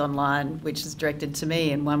questions online, which is directed to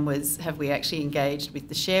me, and one was, have we actually engaged with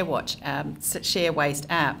the Share Waste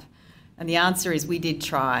app? And the answer is we did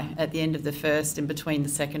try at the end of the first and between the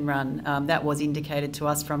second run. That was indicated to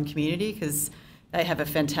us from community, because they have a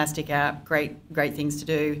fantastic app, great things to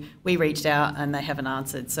do. We reached out and they haven't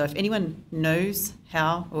answered. So if anyone knows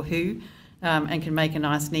how or who and can make a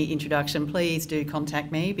nice, neat introduction, please do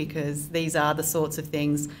contact me, because these are the sorts of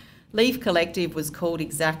things. Leaf Collective was called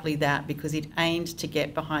exactly that because it aimed to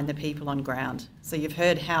get behind the people on ground. So you've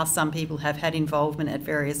heard how some people have had involvement at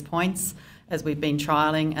various points as we've been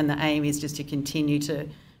trialling, and the aim is just to continue to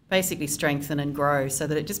basically strengthen and grow so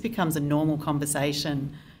that it just becomes a normal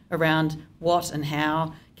conversation around what and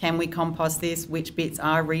how. Can we compost this? Which bits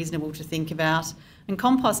are reasonable to think about? And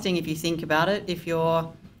composting, if you think about it, if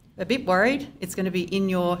you're a bit worried, it's going to be in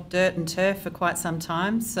your dirt and turf for quite some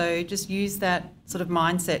time. So just use that sort of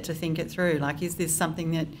mindset to think it through. Like, is this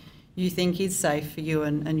something that you think is safe for you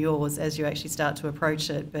and yours as you actually start to approach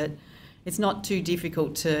it? But it's not too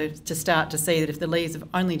difficult to start to see that if the leaves have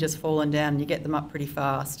only just fallen down and you get them up pretty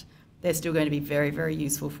fast, they're still going to be very, very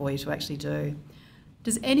useful for you to actually do.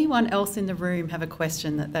 Does anyone else in the room have a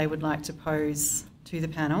question that they would like to pose to the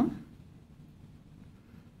panel?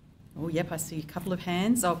 Oh, yep, I see a couple of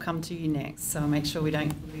hands. I'll come to you next, so I'll make sure we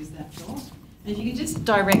don't lose that thought. And if you could just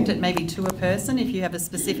direct it maybe to a person, if you have a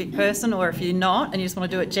specific person, or if you're not and you just want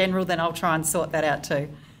to do it general, then I'll try and sort that out too.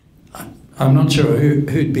 I'm not sure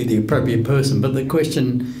who'd be the appropriate person, but the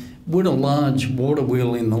question, would a large water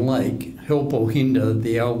wheel in the lake help or hinder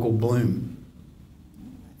the algal bloom?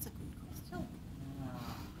 That's a good question.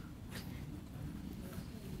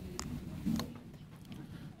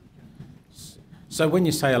 So when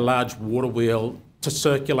you say a large water wheel to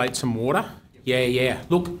circulate some water, yeah.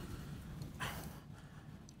 Look,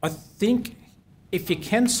 I think if you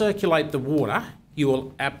can circulate the water, you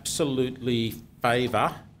will absolutely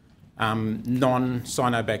favour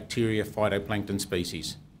non-cyanobacteria phytoplankton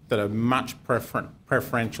species that are much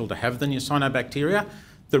preferential to have than your cyanobacteria.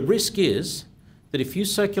 The risk is that if you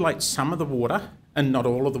circulate some of the water and not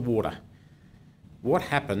all of the water, what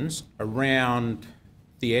happens around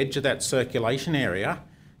the edge of that circulation area,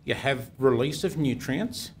 you have release of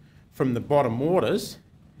nutrients from the bottom waters,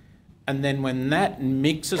 and then when that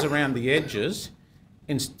mixes around the edges,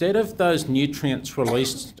 instead of those nutrients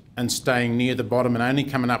released and staying near the bottom and only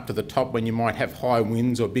coming up to the top when you might have high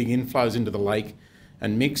winds or big inflows into the lake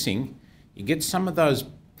and mixing, you get some of those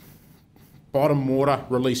bottom water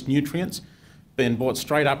released nutrients being brought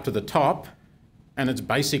straight up to the top, and it's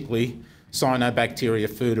basically cyanobacteria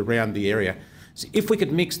food around the area. So if we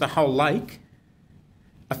could mix the whole lake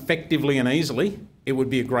effectively and easily, it would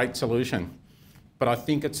be a great solution. But I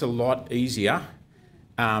think it's a lot easier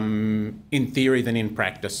in theory than in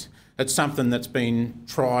practice. It's something that's been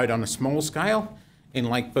tried on a small scale in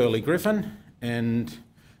Lake Burley Griffin, and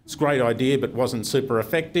it's a great idea but wasn't super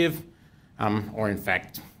effective, or in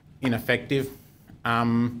fact ineffective.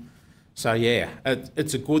 So yeah,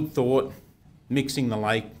 it's a good thought. Mixing the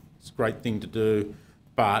lake is a great thing to do,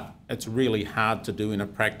 but it's really hard to do in a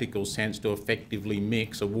practical sense to effectively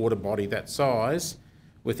mix a water body that size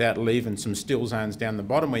without leaving some still zones down the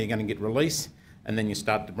bottom where you're going to get release, and then you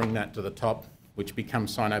start to bring that to the top, which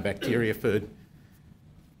becomes cyanobacteria food.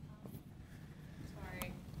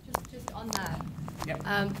 Sorry, just on that. Yep.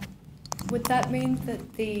 Would that mean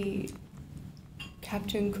that the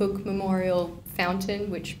Captain Cook Memorial Fountain,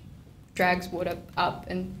 which drags water up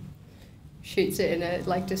and shoots it in a,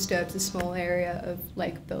 like, disturbs a small area of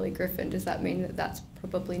Lake Burley Griffin, does that mean that that's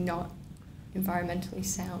probably not environmentally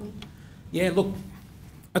sound? Yeah, look,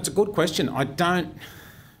 that's a good question. I don't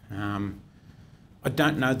know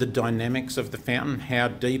the dynamics of the fountain, how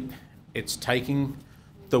deep it's taking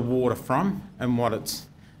the water from and what it's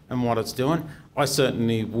doing. I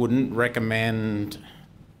certainly wouldn't recommend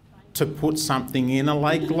to put something in a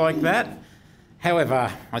lake like that.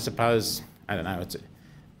 However, I suppose, I don't know,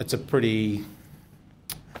 it's a pretty,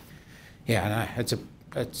 yeah, I know,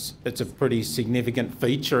 it's a pretty significant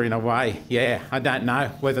feature in a way. Yeah, I don't know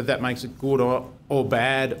whether that makes it good or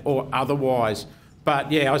bad or otherwise.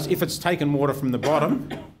 But yeah, if it's taken water from the bottom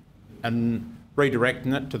and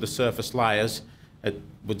redirecting it to the surface layers, it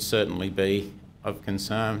would certainly be of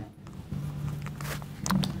concern.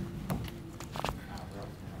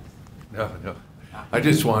 No. I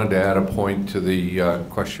just wanted to add a point to the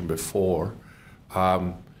question before.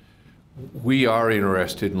 We are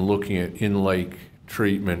interested in looking at in-lake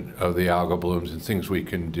treatment of the algal blooms and things we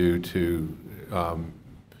can do to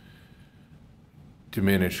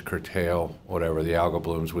diminish, curtail, whatever, the algal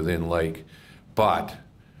blooms within lake. But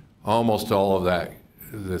almost all of that,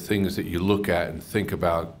 the things that you look at and think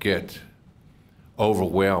about, get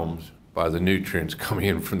overwhelmed by the nutrients coming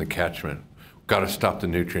in from the catchment. Got to stop the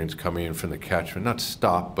nutrients coming in from the catchment. Not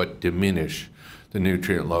stop, but diminish the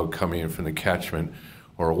nutrient load coming in from the catchment,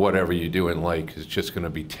 or whatever you do in lake is just going to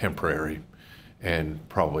be temporary and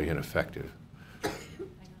probably ineffective.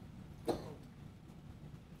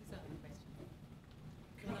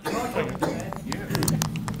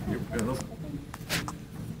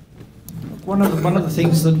 One of the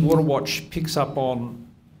things that Waterwatch picks up on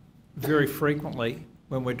very frequently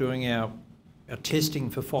when we're doing our testing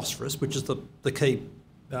for phosphorus, which is the key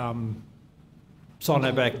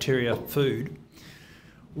cyanobacteria food,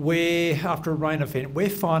 where after a rain event, we're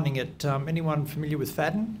finding it, anyone familiar with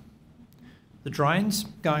Fadden? The drains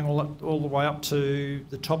going all the way up to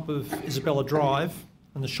the top of Isabella Drive,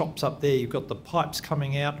 and the shops up there, you've got the pipes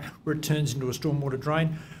coming out where it turns into a stormwater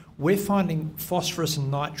drain. We're finding phosphorus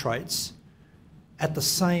and nitrates at the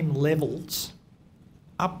same levels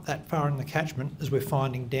up that far in the catchment as we're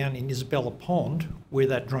finding down in Isabella Pond, where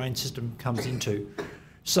that drain system comes into.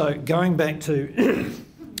 So going back to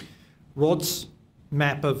Rod's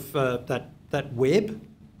map of that web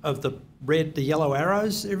of the yellow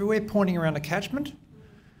arrows everywhere pointing around the catchment,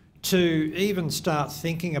 to even start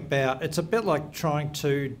thinking about, it's a bit like trying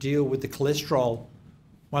to deal with the cholesterol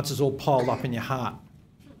once it's all piled up in your heart.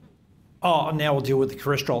 Oh, now I'll deal with the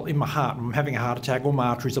cholesterol in my heart. I'm having a heart attack, all my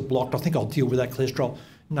arteries are blocked. I think I'll deal with that cholesterol.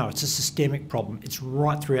 No, it's a systemic problem. It's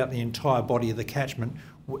right throughout the entire body of the catchment.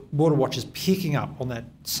 Waterwatch is picking up on that,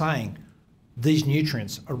 saying these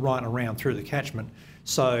nutrients are right around through the catchment.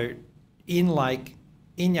 So in lake,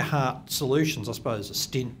 in your heart solutions, I suppose a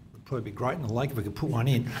stint would probably be great in the lake if we could put one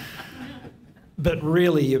in. But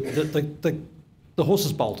really, the horse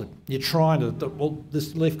is bolted. You're trying to,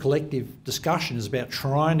 this Leaf Collective discussion is about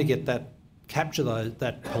trying to get capture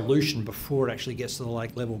that pollution before it actually gets to the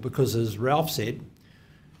lake level, because as Ralph said,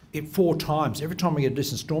 it 4 times, every time we get a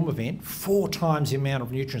distant storm event, 4 times the amount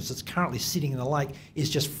of nutrients that's currently sitting in the lake is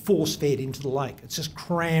just force fed into the lake. It's just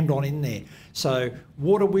crammed on in there. So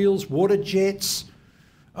water wheels, water jets,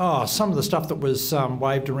 some of the stuff that was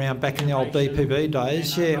waved around back in the old BPV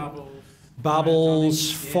days,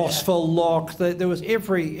 bubbles, phosphor lock. There was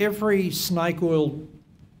every snake oil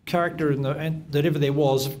character that ever there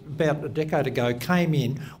was about a decade ago came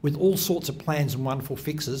in with all sorts of plans and wonderful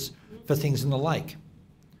fixes for things in the lake.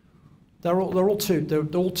 They're all too.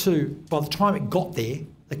 By the time it got there,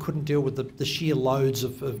 they couldn't deal with the sheer loads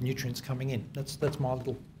of nutrients coming in. That's my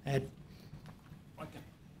little ad.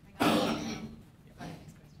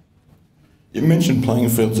 You mentioned playing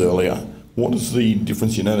fields earlier. What is the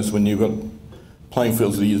difference you notice when you've got playing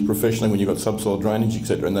fields that are used professionally, when you've got subsoil drainage,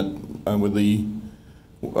 etc., and that with the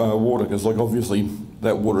water? Because like obviously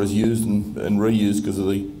that water is used and reused because of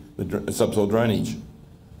the subsoil drainage.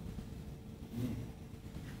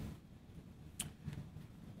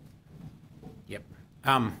 Yep,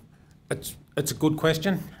 it's a good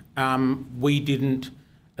question. We didn't,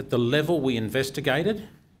 at the level we investigated,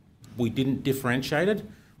 we didn't differentiate it.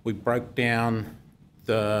 We broke down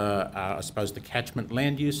I suppose the catchment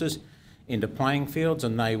land uses into playing fields,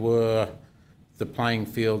 and they were the playing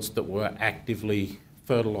fields that were actively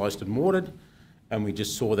fertilised and watered, and we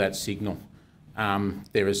just saw that signal.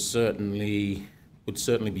 There would certainly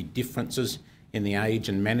be differences in the age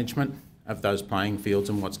and management of those playing fields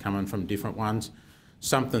and what's coming from different ones.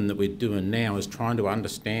 Something that we're doing now is trying to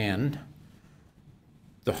understand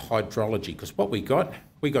the hydrology, because what we got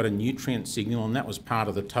a nutrient signal, and that was part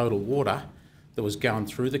of the total water that was going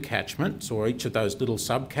through the catchments, or each of those little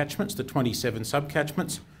sub-catchments, the 27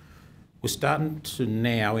 sub-catchments. We're starting to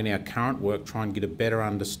now, in our current work, try and get a better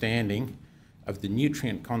understanding of the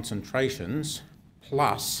nutrient concentrations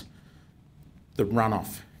plus the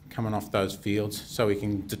runoff coming off those fields, so we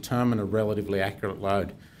can determine a relatively accurate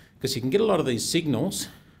load. Because you can get a lot of these signals,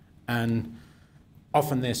 and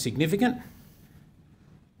often they're significant,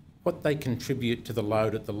 what they contribute to the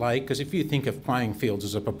load at the lake, because if you think of playing fields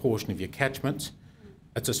as a proportion of your catchments,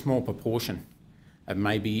 it's a small proportion. It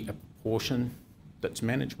may be a proportion that's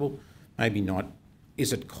manageable, maybe not.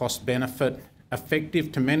 Is it cost benefit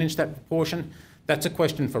effective to manage that proportion? That's a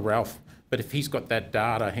question for Ralph, but if he's got that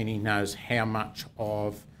data and he knows how much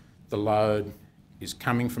of the load is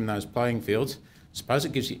coming from those playing fields, I suppose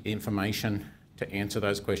it gives you information to answer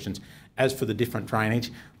those questions. As for the different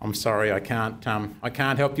drainage, I'm sorry, I can't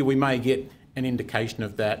help you. We may get an indication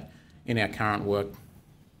of that in our current work.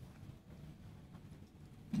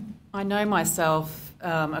 I know myself,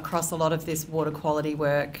 across a lot of this water quality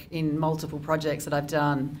work in multiple projects that I've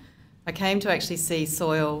done, I came to actually see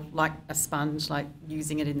soil like a sponge, like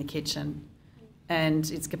using it in the kitchen, and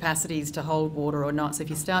its capacities to hold water or not. So if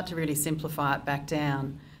you start to really simplify it back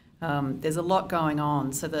down, there's a lot going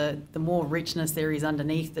on. So the more richness there is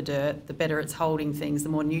underneath the dirt, the better it's holding things, the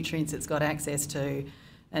more nutrients it's got access to.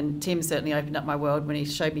 And Tim certainly opened up my world when he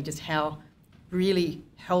showed me just how really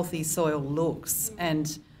healthy soil looks.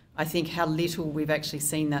 And I think how little we've actually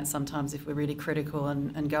seen that sometimes if we're really critical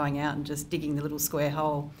and going out and just digging the little square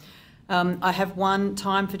hole. I have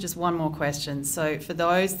time for just one more question. So for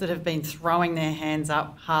those that have been throwing their hands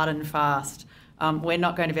up hard and fast, we're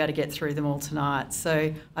not going to be able to get through them all tonight.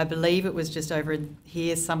 So I believe it was just over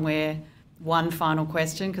here somewhere, one final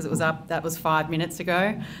question, because it was up, that was 5 minutes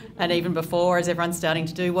ago. And even before, as everyone's starting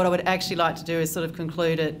to do, what I would actually like to do is sort of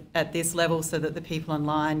conclude it at this level so that the people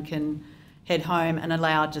online can head home and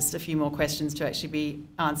allow just a few more questions to actually be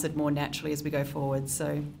answered more naturally as we go forward.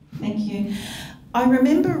 So thank you. I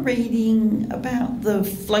remember reading about the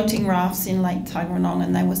floating rafts in Lake Tuggeranong,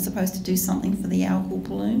 and they were supposed to do something for the algal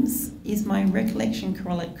blooms. Is my recollection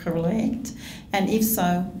correct? And if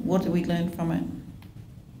so, what do we learn from it?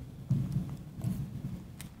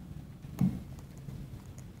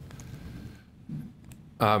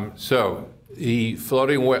 So the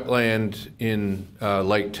floating wetland in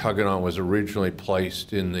Lake Tuggeranong was originally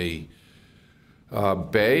placed in the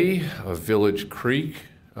bay of Village Creek,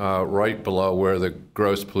 right below where the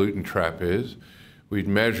gross pollutant trap is. We'd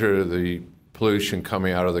measure the pollution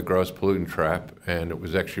coming out of the gross pollutant trap, and it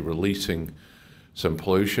was actually releasing some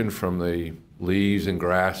pollution from the leaves and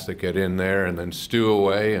grass that get in there and then stew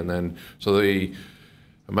away, and then so the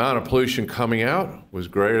amount of pollution coming out was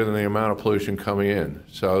greater than the amount of pollution coming in.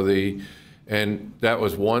 So and that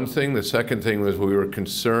was one thing. The second thing was we were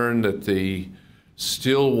concerned that the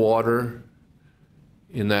still water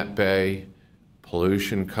in that bay,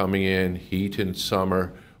 pollution coming in, heat in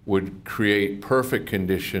summer, would create perfect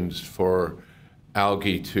conditions for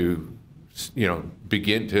algae to,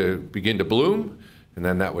 begin to bloom, and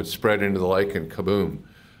then that would spread into the lake and kaboom.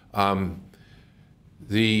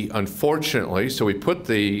 Unfortunately, so we put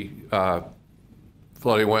the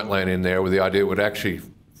floating wetland in there with the idea it would actually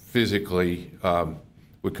physically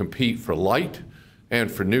would compete for light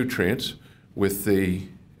and for nutrients with the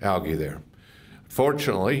algae there.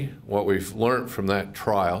 Fortunately, what we've learned from that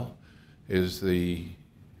trial is the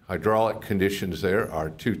hydraulic conditions there are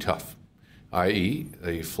too tough, i.e.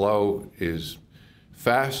 the flow is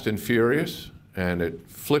fast and furious, and it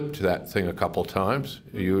flipped that thing a couple times.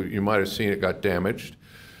 You might have seen it got damaged.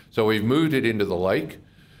 So we've moved it into the lake.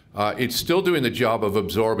 It's still doing the job of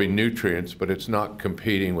absorbing nutrients, but it's not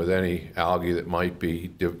competing with any algae that might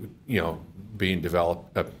be, being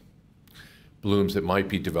developed, blooms that might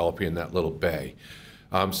be developing in that little bay.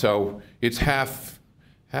 So it's half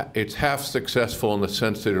successful in the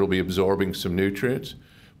sense that it'll be absorbing some nutrients,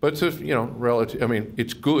 but it's relative. I mean,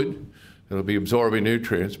 it's good. It'll be absorbing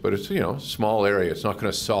nutrients, but it's small area. It's not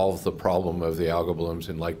going to solve the problem of the algal blooms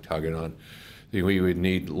in Lake Tuggeranong. We would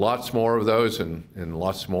need lots more of those and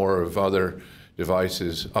lots more of other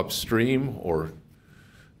devices upstream or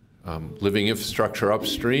living infrastructure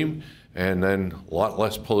upstream, and then a lot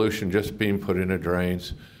less pollution just being put into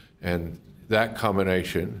drains. And that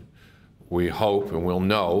combination, we hope, and we'll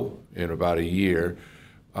know in about a year,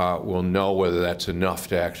 we'll know whether that's enough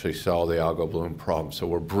to actually solve the algal bloom problem. So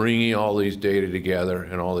we're bringing all these data together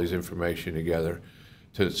and all these information together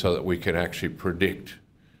so that we can actually predict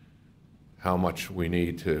how much we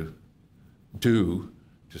need to do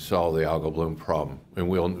to solve the algal bloom problem. And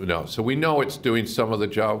we'll know. So we know it's doing some of the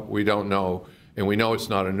job. We don't know, and we know it's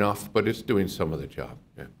not enough, but it's doing some of the job.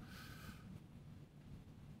 Yeah.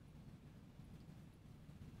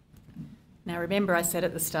 Now remember, I said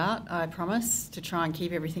at the start, I promise to try and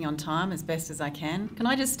keep everything on time as best as I can. Can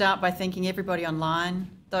I just start by thanking everybody online,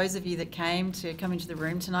 those of you that came into the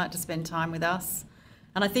room tonight to spend time with us.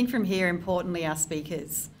 And I think from here, importantly, our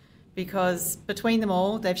speakers, because between them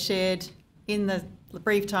all, they've shared in the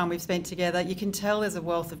brief time we've spent together, you can tell there's a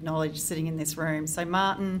wealth of knowledge sitting in this room. So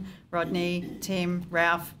Martin, Rodney, Tim,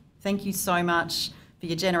 Ralph, thank you so much for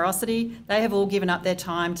your generosity. They have all given up their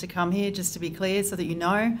time to come here, just to be clear, so that you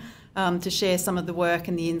know, to share some of the work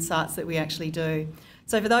and the insights that we actually do.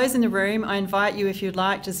 So for those in the room, I invite you, if you'd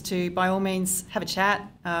like, just to, by all means, have a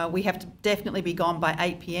chat. We have to definitely be gone by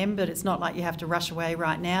 8 p.m, but it's not like you have to rush away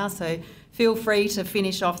right now. So feel free to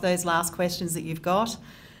finish off those last questions that you've got.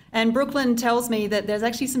 And Brooklyn tells me that there's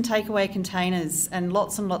actually some takeaway containers and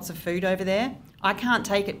lots of food over there. I can't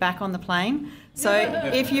take it back on the plane. So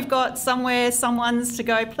if you've got someone's to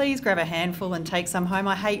go, please grab a handful and take some home.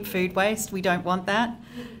 I hate food waste. We don't want that.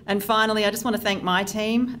 And finally, I just want to thank my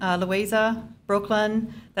team, Louisa,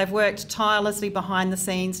 Brooklyn. They've worked tirelessly behind the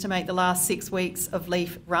scenes to make the last 6 weeks of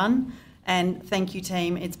LEAF run. And thank you,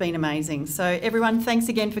 team. It's been amazing. So everyone, thanks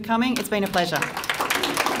again for coming. It's been a pleasure.